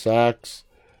class acts,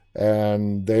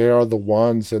 and they are the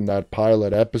ones in that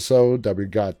pilot episode that we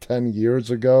got 10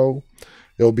 years ago.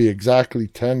 It'll be exactly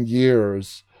 10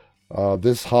 years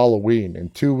this Halloween, in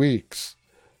 2 weeks.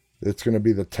 It's going to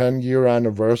be the 10-year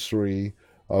anniversary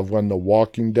of when The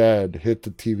Walking Dead hit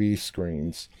the TV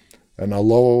screens. And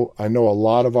although I know a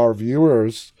lot of our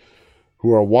viewers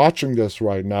who are watching this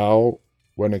right now,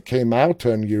 when it came out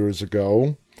 10 years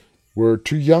ago, were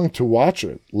too young to watch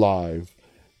it live.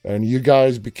 And you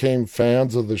guys became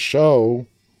fans of the show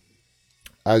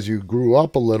as you grew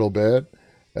up a little bit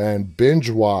and binge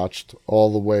watched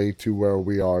all the way to where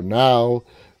we are now.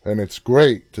 And it's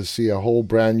great to see a whole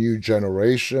brand new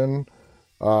generation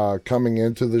coming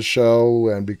into the show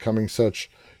and becoming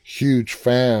such huge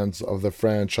fans of the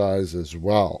franchise as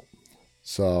well.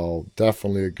 So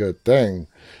definitely a good thing.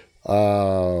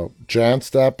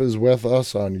 Janstep is with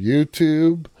us on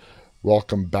YouTube.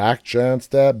 Welcome back,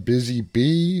 Janstep. Busy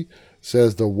Bee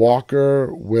says the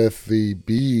walker with the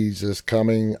bees is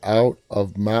coming out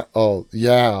of the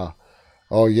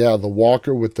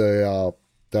walker with the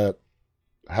that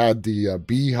had the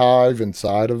beehive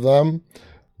inside of them.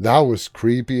 That was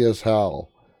creepy as hell.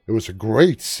 It was a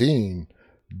great scene,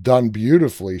 done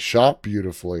beautifully, shot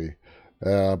beautifully,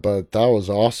 but that was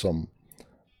awesome.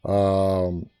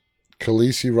 Khaleesi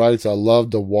writes, I love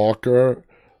the walker.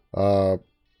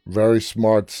 Very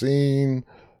smart scene.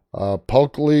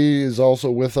 Pokely is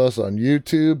also with us on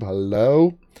YouTube.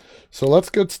 Hello. So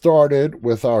let's get started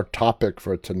with our topic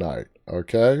for tonight,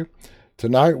 okay?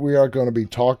 Tonight we are going to be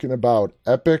talking about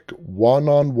epic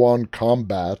one-on-one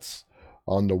combats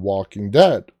on The Walking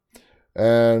Dead.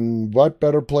 And what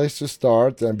better place to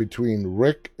start than between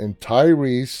Rick and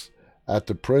Tyrese at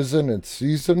the prison in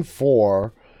Season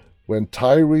 4 when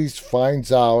Tyrese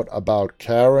finds out about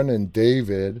Karen and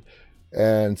David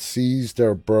and sees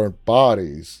their burnt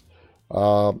bodies.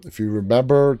 If you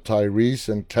remember, Tyrese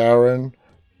and Karen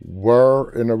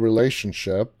were in a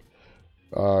relationship.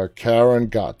 Karen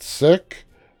got sick,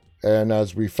 and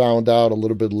as we found out a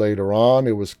little bit later on,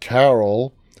 it was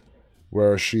Carol,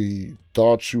 where she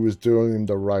thought she was doing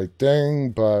the right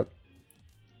thing, but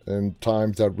in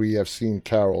times that we have seen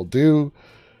Carol do,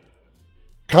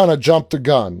 kind of jumped the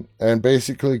gun and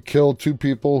basically killed 2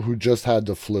 people who just had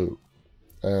the flu.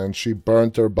 And she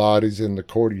burnt their bodies in the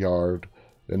courtyard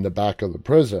in the back of the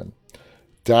prison.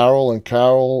 Daryl and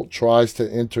Carol tries to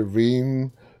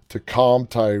intervene to calm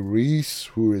Tyrese,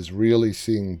 who is really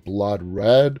seeing blood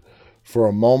red. For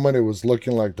a moment, it was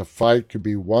looking like the fight could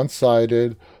be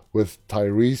one-sided, with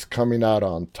Tyrese coming out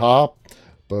on top.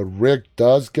 But Rick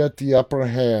does get the upper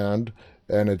hand,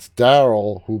 and it's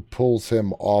Daryl who pulls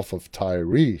him off of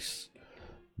Tyrese.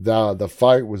 The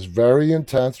fight was very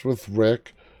intense, with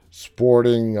Rick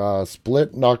sporting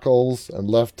split knuckles and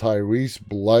left Tyrese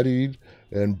bloodied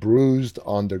and bruised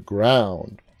on the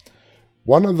ground.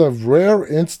 One of the rare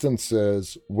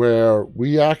instances where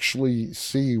we actually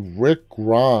see Rick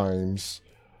Grimes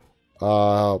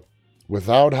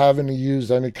without having to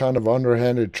use any kind of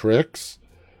underhanded tricks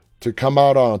to come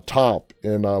out on top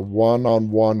in a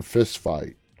one-on-one fist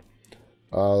fight.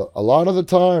 A lot of the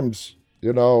times,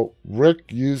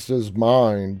 Rick used his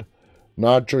mind,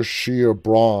 not just sheer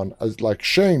brawn, as like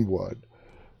Shane would.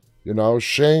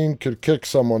 Shane could kick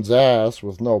someone's ass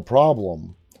with no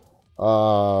problem.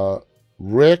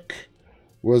 Rick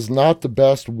was not the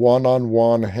best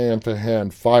one-on-one,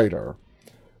 hand-to-hand fighter.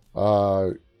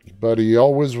 But he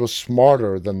always was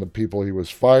smarter than the people he was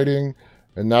fighting,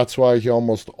 and that's why he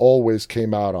almost always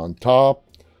came out on top.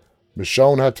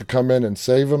 Michonne had to come in and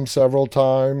save him several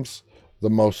times, the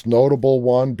most notable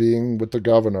one being with the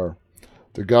governor.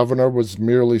 The governor was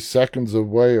merely seconds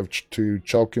away to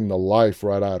choking the life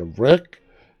right out of Rick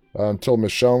until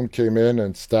Michonne came in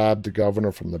and stabbed the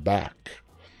governor from the back.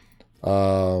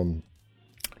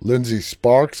 Lindsay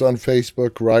Sparks on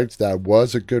Facebook writes that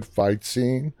was a good fight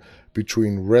scene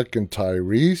between Rick and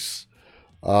Tyrese.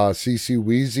 CC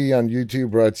Wheezy on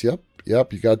YouTube writes, yep,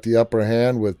 you got the upper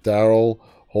hand with Daryl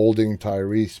holding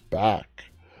Tyrese back.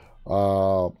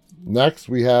 Next,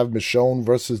 we have Michonne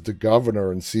versus the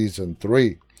Governor in Season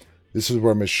 3. This is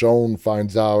where Michonne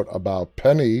finds out about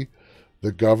Penny,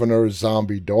 the Governor's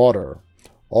zombie daughter.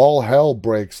 All hell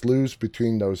breaks loose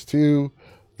between those two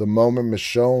the moment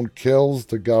Michonne kills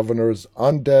the Governor's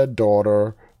undead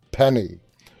daughter, Penny.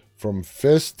 From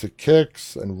fists to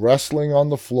kicks and wrestling on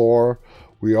the floor,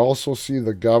 we also see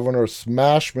the Governor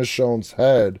smash Michonne's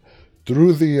head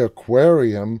through the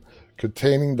aquarium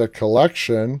containing the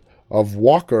collection of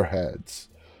walker heads.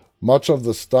 Much of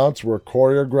the stunts were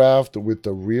choreographed with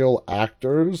the real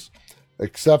actors,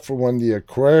 except for when the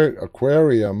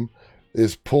aquarium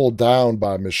is pulled down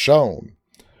by Michonne.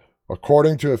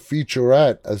 According to a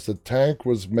featurette, as the tank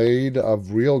was made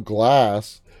of real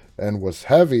glass and was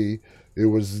heavy, it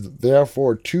was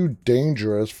therefore too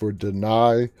dangerous for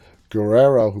Danai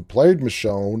Gurira, who played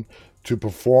Michonne, to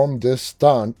perform this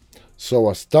stunt, so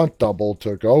a stunt double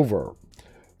took over.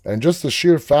 And just the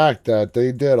sheer fact that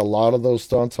they did a lot of those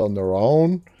stunts on their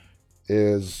own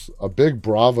is a big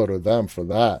bravo to them for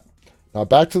that. Now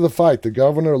back to the fight. The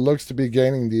Governor looks to be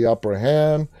gaining the upper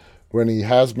hand when he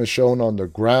has Michonne on the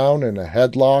ground in a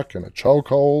headlock and a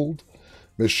chokehold.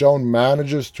 Michonne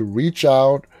manages to reach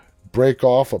out, break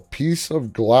off a piece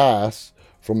of glass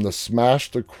from the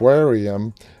smashed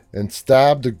aquarium, and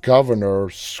stab the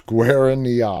Governor square in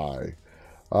the eye.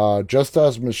 Just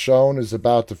as Michonne is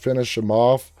about to finish him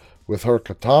off with her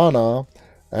katana,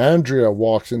 Andrea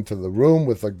walks into the room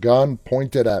with a gun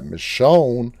pointed at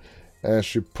Michonne, and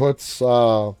she puts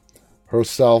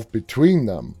herself between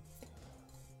them.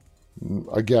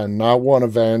 Again, not one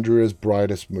of Andrea's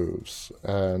brightest moves,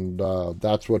 and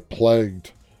that's what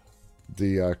plagued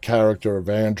the character of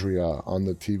Andrea on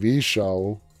the TV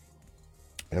show,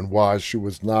 and why she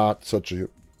was not the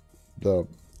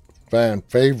fan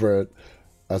favorite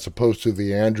as opposed to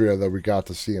the Andrea that we got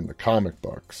to see in the comic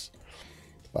books.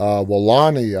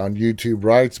 Walani on YouTube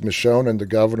writes, Michonne and the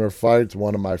Governor fight,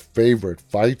 one of my favorite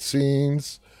fight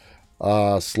scenes.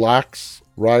 Slacks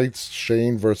writes,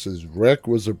 Shane versus Rick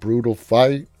was a brutal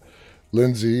fight.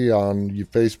 Lindsay on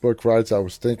Facebook writes, I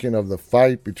was thinking of the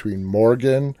fight between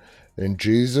Morgan and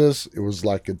Jesus. It was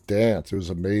like a dance. It was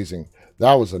amazing.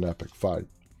 That was an epic fight.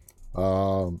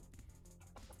 So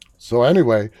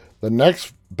anyway, the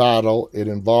next battle, it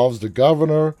involves the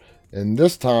Governor, and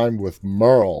this time with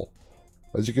Merle.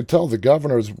 As you can tell, the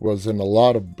Governor was in a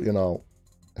lot of,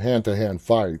 hand-to-hand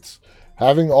fights.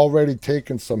 Having already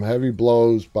taken some heavy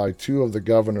blows by two of the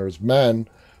Governor's men,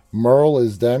 Merle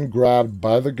is then grabbed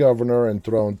by the Governor and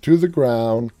thrown to the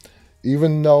ground.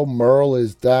 Even though Merle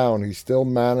is down, he still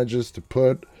manages to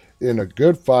put in a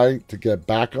good fight to get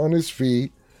back on his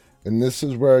feet. And this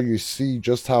is where you see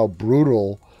just how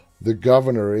brutal the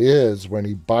Governor is when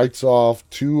he bites off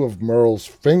two of Merle's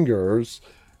fingers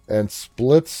and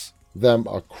spits them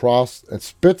across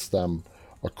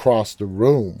the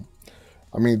room.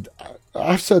 I mean,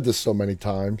 I've said this so many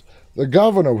times. The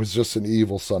Governor was just an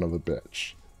evil son of a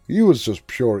bitch. He was just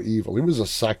pure evil. He was a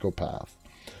psychopath.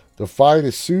 The fight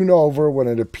is soon over when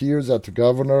it appears that the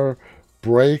Governor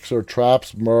breaks or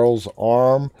traps Merle's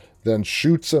arm, then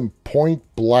shoots him point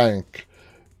blank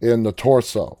in the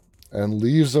torso and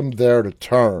leaves him there to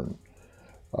turn,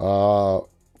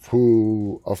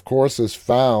 who, of course, is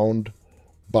found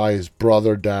by his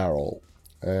brother Daryl.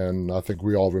 And I think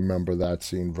we all remember that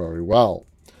scene very well.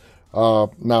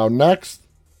 Now, next,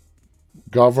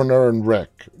 Governor and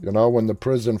Rick. When the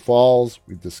prison falls,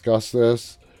 we discussed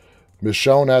this.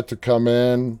 Michonne had to come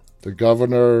in. The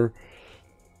Governor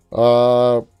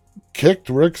kicked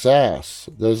Rick's ass.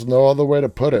 There's no other way to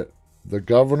put it. The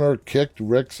Governor kicked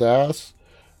Rick's ass.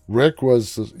 Rick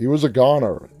was a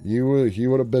goner. He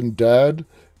would have been dead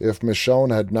if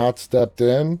Michonne had not stepped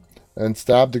in and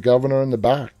stabbed the Governor in the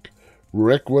back.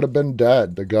 Rick would have been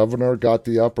dead. The Governor got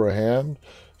the upper hand.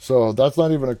 So that's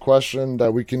not even a question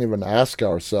that we can even ask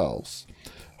ourselves.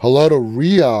 Hello to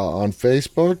Ria on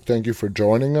Facebook. Thank you for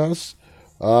joining us.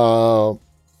 When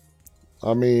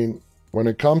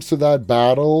it comes to that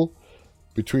battle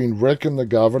between Rick and the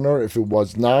Governor, if it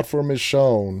was not for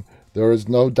Michonne, there is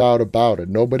no doubt about it.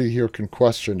 Nobody here can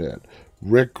question it.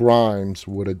 Rick Grimes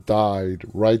would have died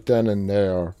right then and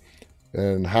there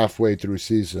and halfway through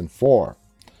season 4.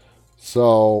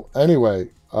 So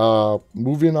anyway,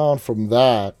 moving on from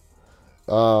that,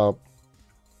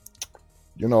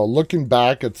 looking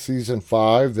back at season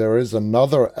 5, there is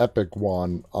another epic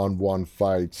one-on-one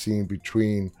fight scene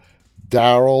between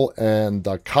Daryl and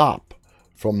the cop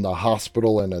from the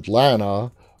hospital in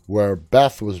Atlanta where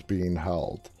Beth was being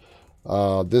held.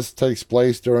 This takes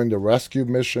place during the rescue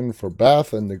mission for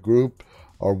Beth, and the group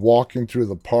are walking through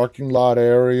the parking lot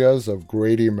areas of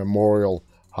Grady Memorial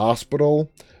Hospital.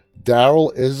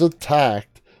 Daryl is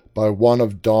attacked by one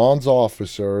of Dawn's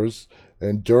officers,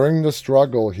 and during the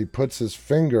struggle, he puts his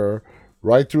finger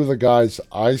right through the guy's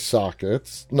eye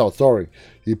sockets. No, sorry.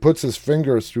 He puts his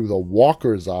fingers through the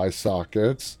walker's eye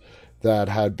sockets that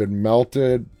had been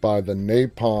melted by the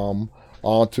napalm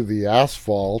onto the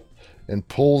asphalt and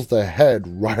pulls the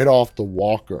head right off the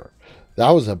walker.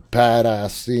 That was a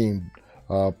badass scene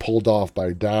pulled off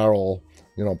by Daryl,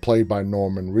 played by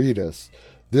Norman Reedus.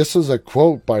 This is a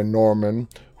quote by Norman,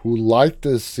 who liked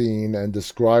this scene and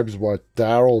describes what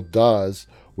Daryl does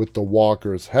with the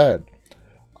walker's head.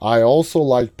 I also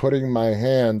like putting my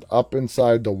hand up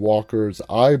inside the walker's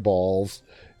eyeballs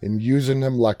and using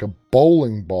him like a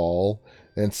bowling ball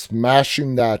and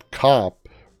smashing that cop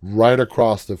right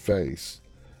across the face.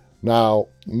 Now,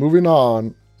 moving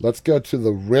on, let's get to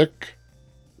the Rick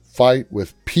fight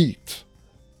with Pete,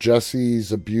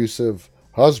 Jesse's abusive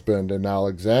husband in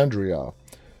Alexandria.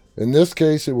 In this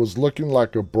case, it was looking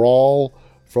like a brawl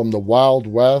from the Wild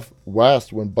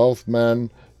West when both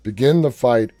men begin the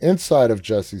fight inside of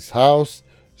Jesse's house,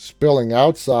 spilling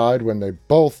outside when they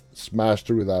both smash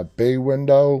through that bay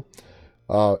window.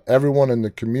 Everyone in the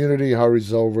community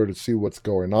hurries over to see what's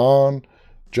going on.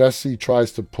 Jesse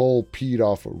tries to pull Pete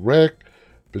off of Rick,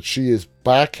 but she is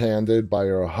backhanded by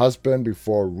her husband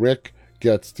before Rick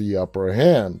gets the upper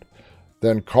hand.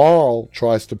 Then Carl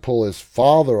tries to pull his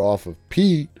father off of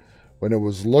Pete when it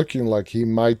was looking like he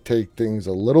might take things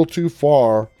a little too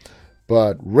far,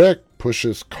 but Rick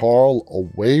pushes Carl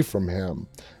away from him.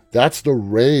 That's the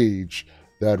rage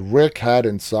that Rick had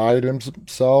inside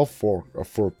himself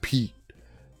for Pete.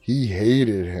 He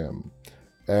hated him,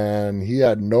 and he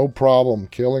had no problem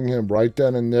killing him right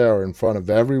then and there in front of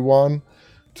everyone,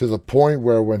 to the point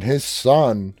where when his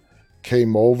son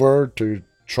came over to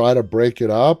try to break it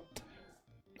up,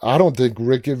 I don't think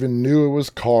Rick even knew it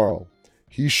was Carl.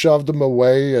 He shoved him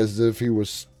away as if he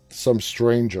was some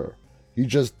stranger. He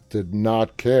just did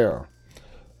not care.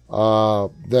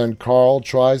 Then Carl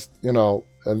tries, and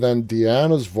then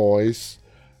Deanna's voice,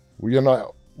 we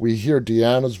hear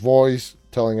Deanna's voice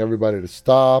telling everybody to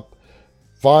stop.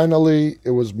 Finally,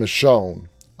 it was Michonne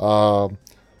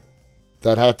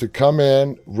that had to come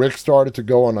in. Rick started to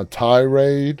go on a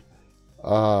tirade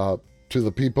to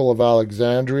the people of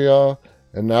Alexandria,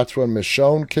 and that's when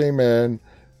Michonne came in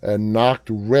and knocked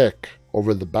Rick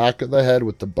over the back of the head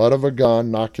with the butt of a gun,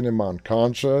 knocking him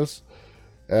unconscious.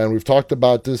 And we've talked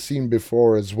about this scene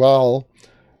before as well.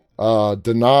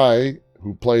 Denai,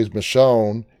 who plays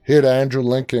Michonne, hit Andrew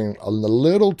Lincoln a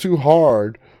little too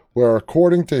hard, where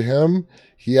according to him,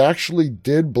 he actually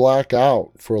did black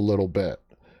out for a little bit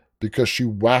because she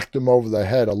whacked him over the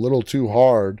head a little too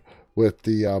hard with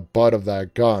the butt of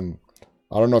that gun.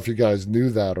 I don't know if you guys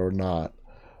knew that or not.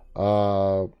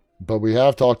 But we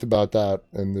have talked about that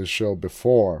in this show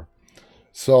before.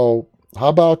 So how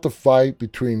about the fight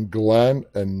between Glenn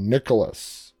and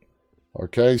Nicholas?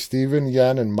 Okay, Stephen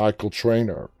Yen and Michael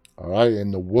Traynor, all right,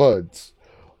 in the woods.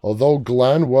 Although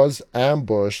Glenn was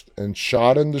ambushed and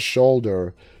shot in the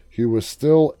shoulder, he was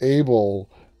still able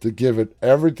to give it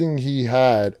everything he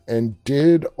had and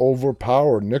did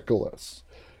overpower Nicholas.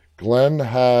 Glenn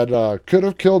could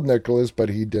have killed Nicholas, but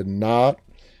he did not.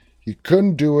 He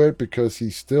couldn't do it because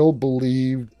he still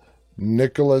believed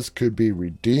Nicholas could be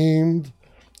redeemed.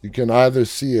 You can either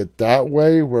see it that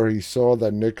way, where he saw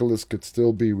that Nicholas could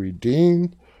still be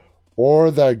redeemed,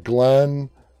 or that Glenn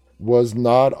was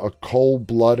not a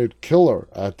cold-blooded killer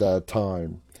at that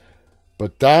time.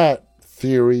 But that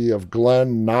theory of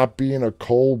Glenn not being a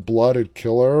cold-blooded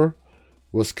killer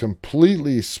was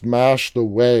completely smashed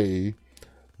away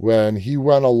when he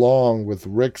went along with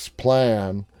Rick's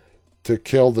plan to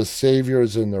kill the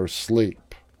saviors in their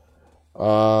sleep.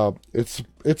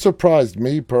 It surprised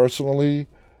me personally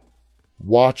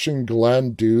watching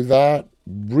Glenn do that,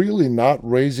 really not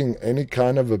raising any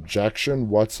kind of objection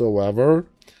whatsoever.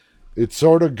 It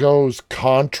sort of goes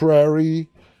contrary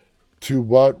to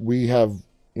what we have,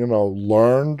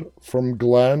 learned from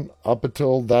Glenn up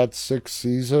until that 6th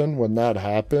season when that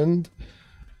happened.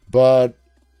 But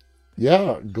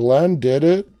yeah, Glenn did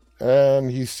it. And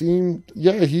he seemed,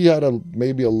 he had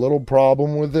maybe a little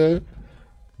problem with it,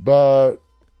 but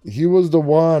he was the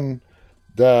one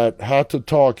that had to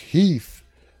talk Heath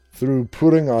through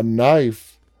putting a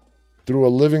knife through a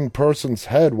living person's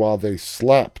head while they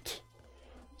slept.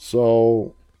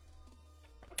 So,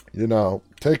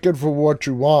 take it for what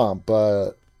you want,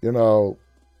 but,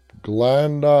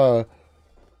 Glenn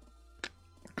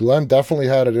definitely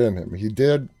had it in him. He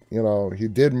did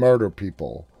murder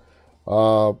people.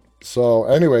 So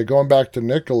anyway, going back to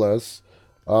Nicholas,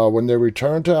 when they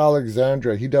return to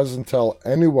Alexandria, he doesn't tell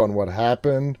anyone what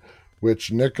happened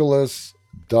which Nicholas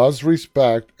does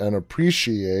respect and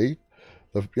appreciate.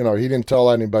 He didn't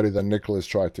tell anybody that Nicholas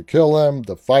tried to kill him.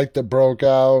 The fight that broke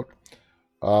out,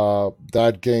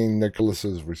 that gained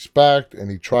Nicholas's respect, and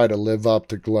he tried to live up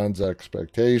to Glenn's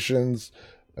expectations,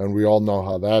 and we all know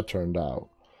how that turned out.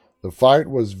 The fight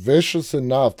was vicious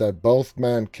enough that both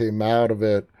men came out of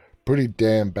it pretty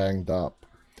damn banged up.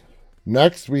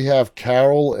 Next, we have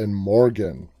Carol and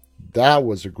Morgan. That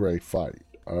was a great fight,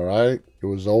 all right? It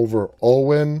was over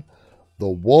Owen, the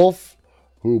wolf,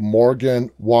 who Morgan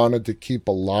wanted to keep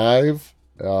alive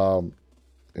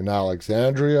in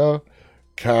Alexandria.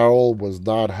 Carol was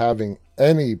not having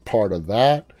any part of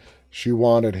that. She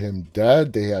wanted him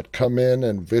dead. They had come in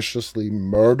and viciously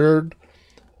murdered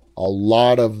a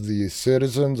lot of the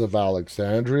citizens of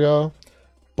Alexandria.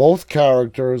 Both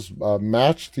characters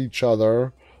matched each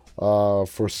other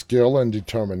for skill and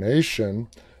determination,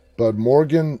 but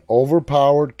Morgan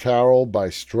overpowered Carol by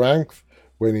strength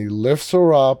when he lifts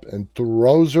her up and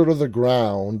throws her to the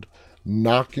ground,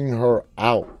 knocking her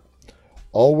out.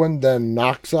 Owen then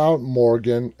knocks out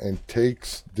Morgan and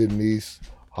takes Denise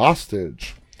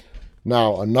hostage.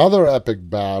 Now, another epic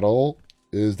battle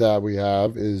is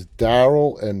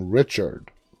Daryl and Richard.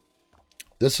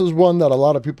 This is one that a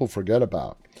lot of people forget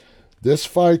about. This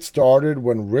fight started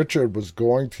when Richard was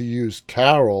going to use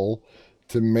Carol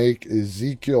to make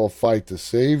Ezekiel fight the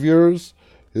Saviors.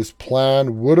 His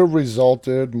plan would have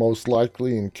resulted most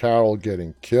likely in Carol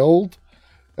getting killed.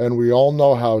 And we all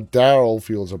know how Daryl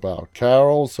feels about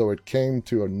Carol, so it came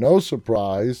to no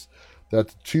surprise that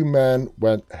the two men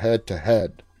went head to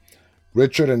head.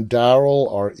 Richard and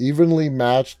Daryl are evenly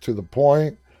matched to the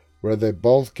point where they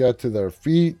both get to their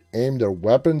feet, aim their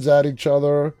weapons at each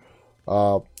other.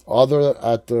 They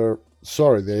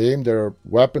aim their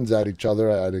weapons at each other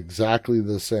at exactly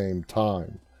the same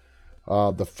time.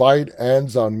 The fight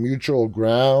ends on mutual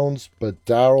grounds, but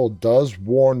Daryl does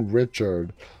warn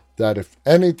Richard that if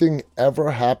anything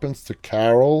ever happens to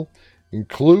Carol,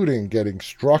 including getting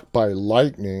struck by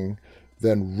lightning,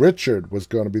 then Richard was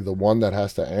going to be the one that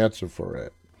has to answer for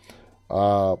it.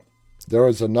 There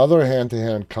is another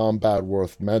hand-to-hand combat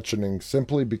worth mentioning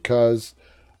simply because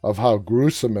of how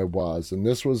gruesome it was, and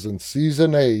this was in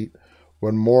Season 8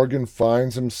 when Morgan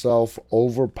finds himself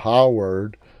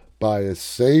overpowered by his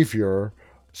savior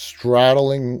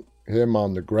straddling him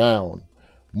on the ground.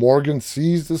 Morgan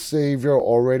sees the savior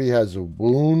already has a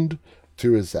wound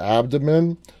to his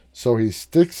abdomen, so he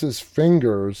sticks his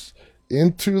fingers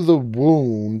into the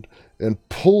wound and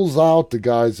pulls out the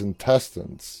guy's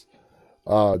intestines.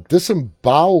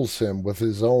 Disembowels him with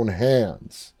his own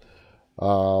hands.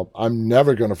 I'm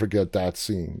never going to forget that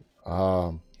scene.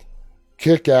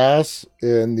 Kick ass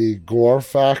in the gore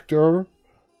factor.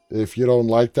 If you don't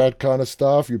like that kind of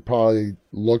stuff, you probably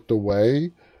looked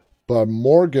away. But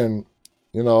Morgan,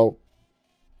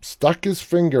 stuck his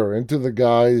finger into the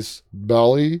guy's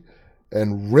belly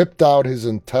and ripped out his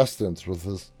intestines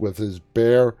with his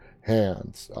bare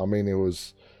hands. I mean, it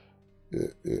was,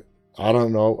 I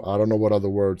don't know what other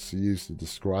words to use to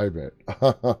describe it.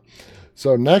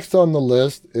 So next on the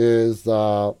list is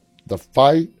the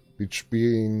fight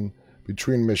between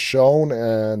Michonne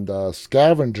and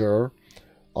Scavenger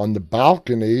on the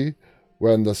balcony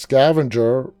when the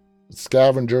Scavengers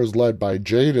led by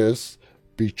Jadis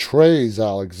betrays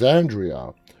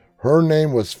Alexandria. Her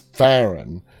name was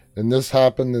Farron, and this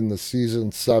happened in the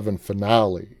season 7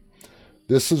 finale.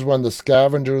 This is when the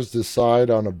Scavengers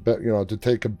decide on to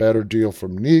take a better deal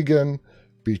from Negan,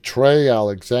 betray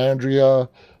Alexandria.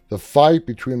 The fight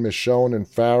between Michonne and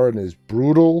Farron is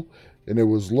brutal, and it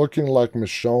was looking like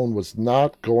Michonne was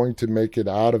not going to make it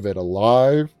out of it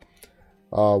alive.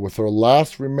 With her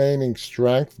last remaining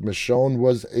strength, Michonne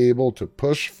was able to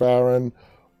push Farron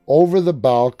over the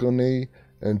balcony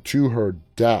and to her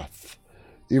death.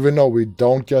 Even though we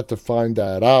don't get to find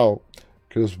that out,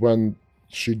 because when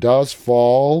she does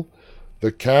fall,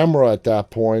 the camera at that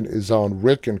point is on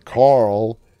Rick and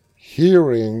Carl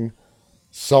hearing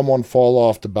someone fall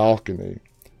off the balcony.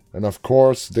 And of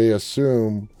course, they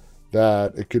assume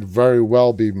that it could very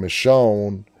well be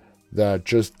Michonne that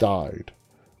just died.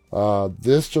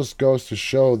 This just goes to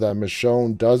show that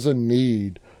Michonne doesn't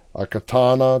need a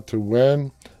katana to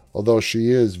win, although she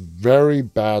is very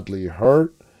badly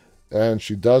hurt, and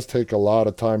she does take a lot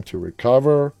of time to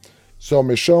recover. So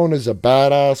Michonne is a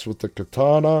badass with the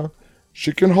katana.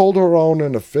 She can hold her own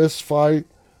in a fist fight.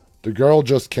 The girl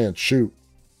just can't shoot.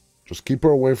 Just keep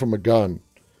her away from a gun,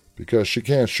 because she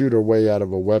can't shoot her way out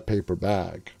of a wet paper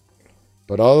bag.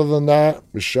 But other than that,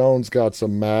 Michonne's got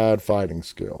some mad fighting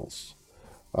skills.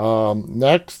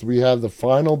 Next, we have the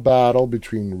final battle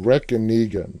between Rick and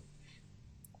Negan.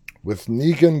 With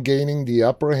Negan gaining the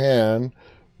upper hand,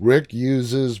 Rick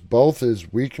uses both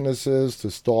his weaknesses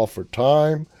to stall for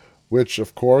time, which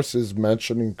of course is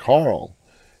mentioning Carl.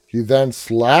 He then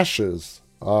slashes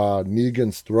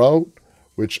Negan's throat,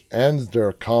 which ends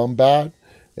their combat.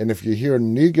 And if you hear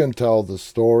Negan tell the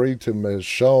story to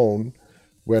Michonne,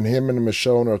 when him and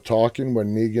Michonne are talking,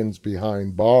 when Negan's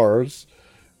behind bars,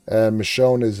 and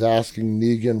Michonne is asking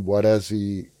Negan what has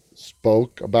he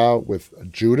spoke about with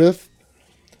Judith,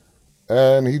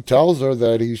 and he tells her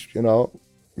that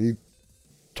he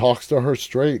talks to her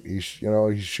straight. He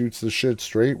shoots the shit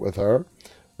straight with her,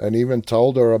 and even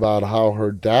told her about how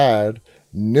her dad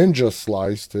ninja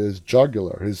sliced his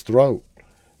jugular, his throat,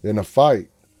 in a fight.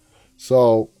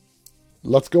 So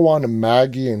let's go on to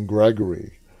Maggie and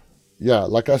Gregory. Yeah,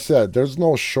 like I said, there's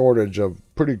no shortage of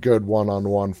pretty good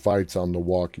one-on-one fights on The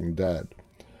Walking Dead.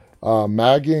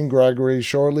 Maggie and Gregory,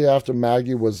 shortly after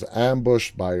Maggie was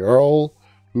ambushed by Earl,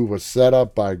 who was set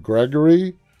up by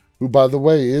Gregory, who, by the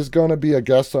way, is going to be a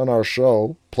guest on our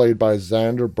show, played by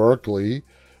Xander Berkeley.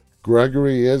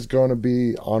 Gregory is going to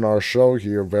be on our show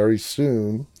here very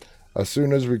soon. As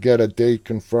soon as we get a date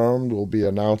confirmed, we'll be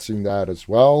announcing that as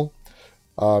well.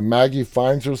 Maggie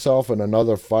finds herself in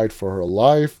another fight for her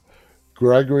life.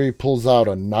 Gregory pulls out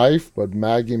a knife, but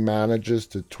Maggie manages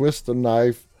to twist the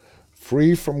knife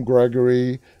free from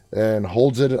Gregory and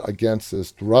holds it against his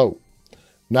throat.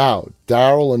 Now,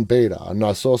 Daryl and Beta. And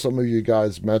I saw some of you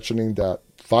guys mentioning that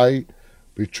fight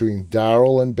between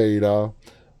Daryl and Beta.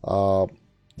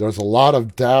 There's a lot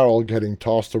of Daryl getting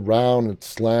tossed around and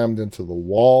slammed into the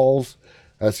walls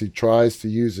as he tries to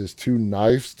use his two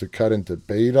knives to cut into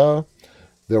Beta.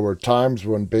 There were times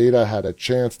when Beta had a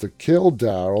chance to kill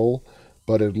Daryl,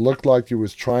 but it looked like he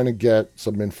was trying to get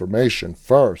some information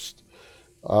first.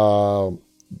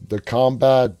 The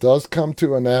combat does come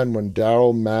to an end when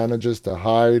Daryl manages to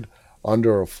hide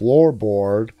under a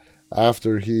floorboard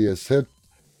after he is hit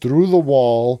through the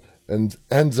wall and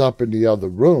ends up in the other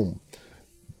room.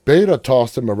 Beta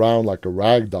tossed him around like a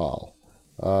rag doll.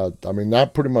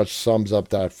 That pretty much sums up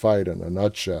that fight in a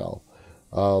nutshell.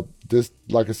 This,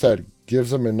 like I said,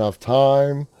 gives him enough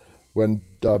time. When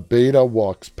Beta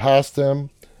walks past him,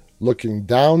 looking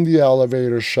down the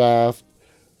elevator shaft,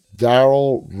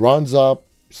 Daryl runs up,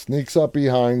 sneaks up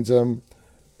behind him,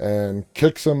 and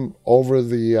kicks him over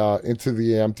into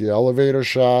the empty elevator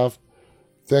shaft,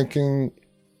 thinking,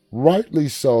 rightly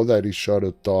so, that he should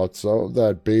have thought so,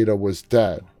 that Beta was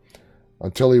dead.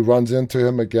 Until he runs into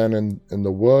him again in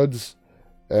the woods,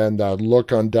 and that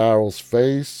look on Daryl's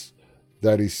face,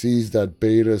 that he sees that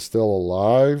Beta is still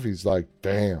alive, he's like,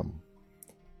 damn,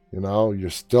 you're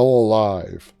still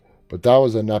alive. But that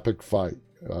was an epic fight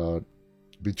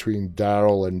between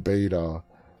Daryl and Beta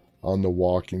on The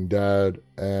Walking Dead.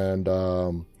 And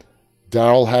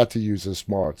Daryl had to use his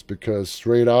smarts because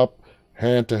straight up,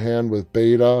 hand to hand with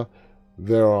Beta,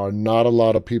 there are not a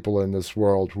lot of people in this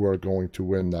world who are going to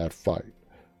win that fight.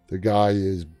 The guy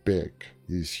is big.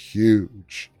 He's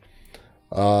huge.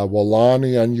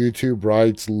 Walani on YouTube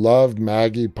writes, loved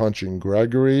Maggie punching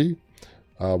Gregory.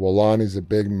 Walani's a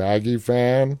big Maggie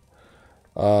fan.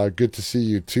 Good to see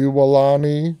you too,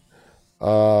 Walani.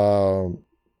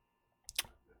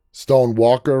 Stone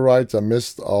Walker writes, I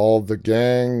missed all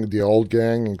the old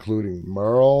gang, including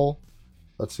Merle.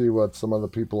 Let's see what some of the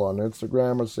people on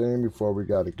Instagram are saying before we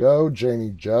got to go.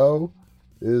 Janie Joe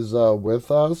is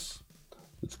with us.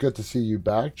 It's good to see you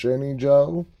back, Janie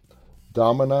Joe.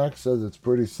 Dominic says it's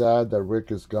pretty sad that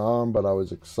Rick is gone, but I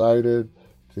was excited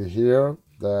to hear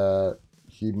that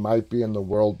he might be in the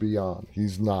world beyond.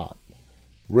 He's not.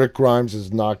 Rick Grimes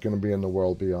is not going to be in the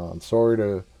world beyond. Sorry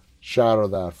to shatter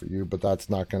that for you, but that's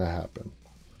not going to happen.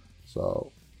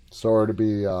 So, sorry to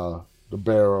be the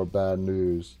bearer of bad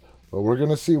news. But we're going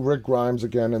to see Rick Grimes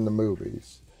again in the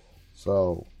movies.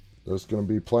 So, there's going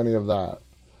to be plenty of that.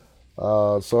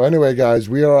 So anyway, guys,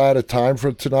 we are out of time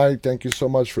for tonight. Thank you so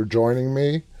much for joining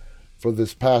me for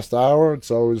this past hour.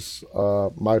 It's always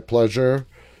my pleasure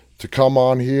to come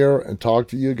on here and talk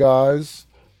to you guys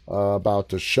about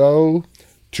the show.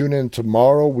 Tune in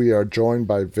tomorrow. We are joined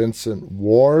by Vincent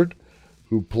Ward,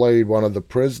 who played one of the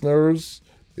prisoners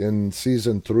in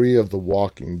season 3 of The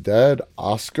Walking Dead,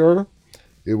 Oscar.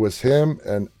 It was him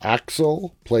and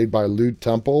Axel, played by Lew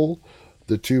Temple,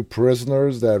 the two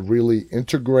prisoners that really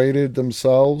integrated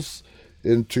themselves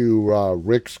into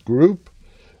Rick's group.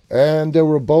 And they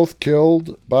were both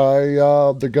killed by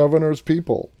the governor's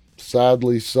people,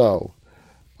 sadly so.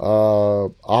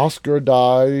 Oscar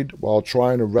died while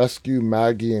trying to rescue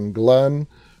Maggie and Glenn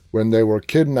when they were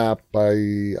kidnapped by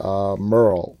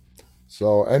Merle.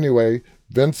 So anyway,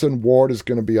 Vincent Ward is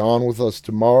going to be on with us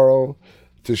tomorrow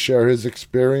to share his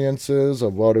experiences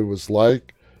of what it was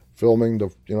like filming the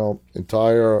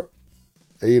entire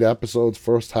 8 episodes,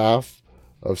 first half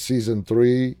of season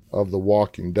 3 of The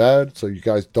Walking Dead. So you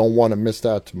guys don't want to miss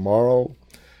that tomorrow.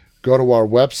 Go to our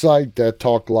website,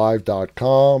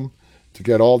 deadtalklive.com, to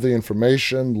get all the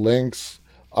information, links,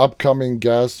 upcoming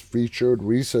guests, featured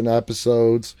recent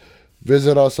episodes.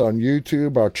 Visit us on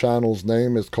YouTube. Our channel's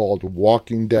name is called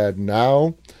Walking Dead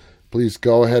Now. Please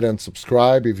go ahead and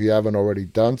subscribe if you haven't already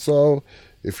done so.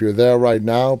 If you're there right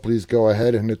now, please go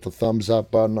ahead and hit the thumbs up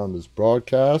button on this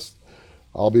broadcast.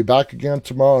 I'll be back again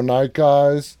tomorrow night,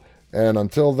 guys. And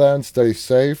until then, stay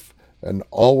safe and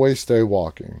always stay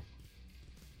walking.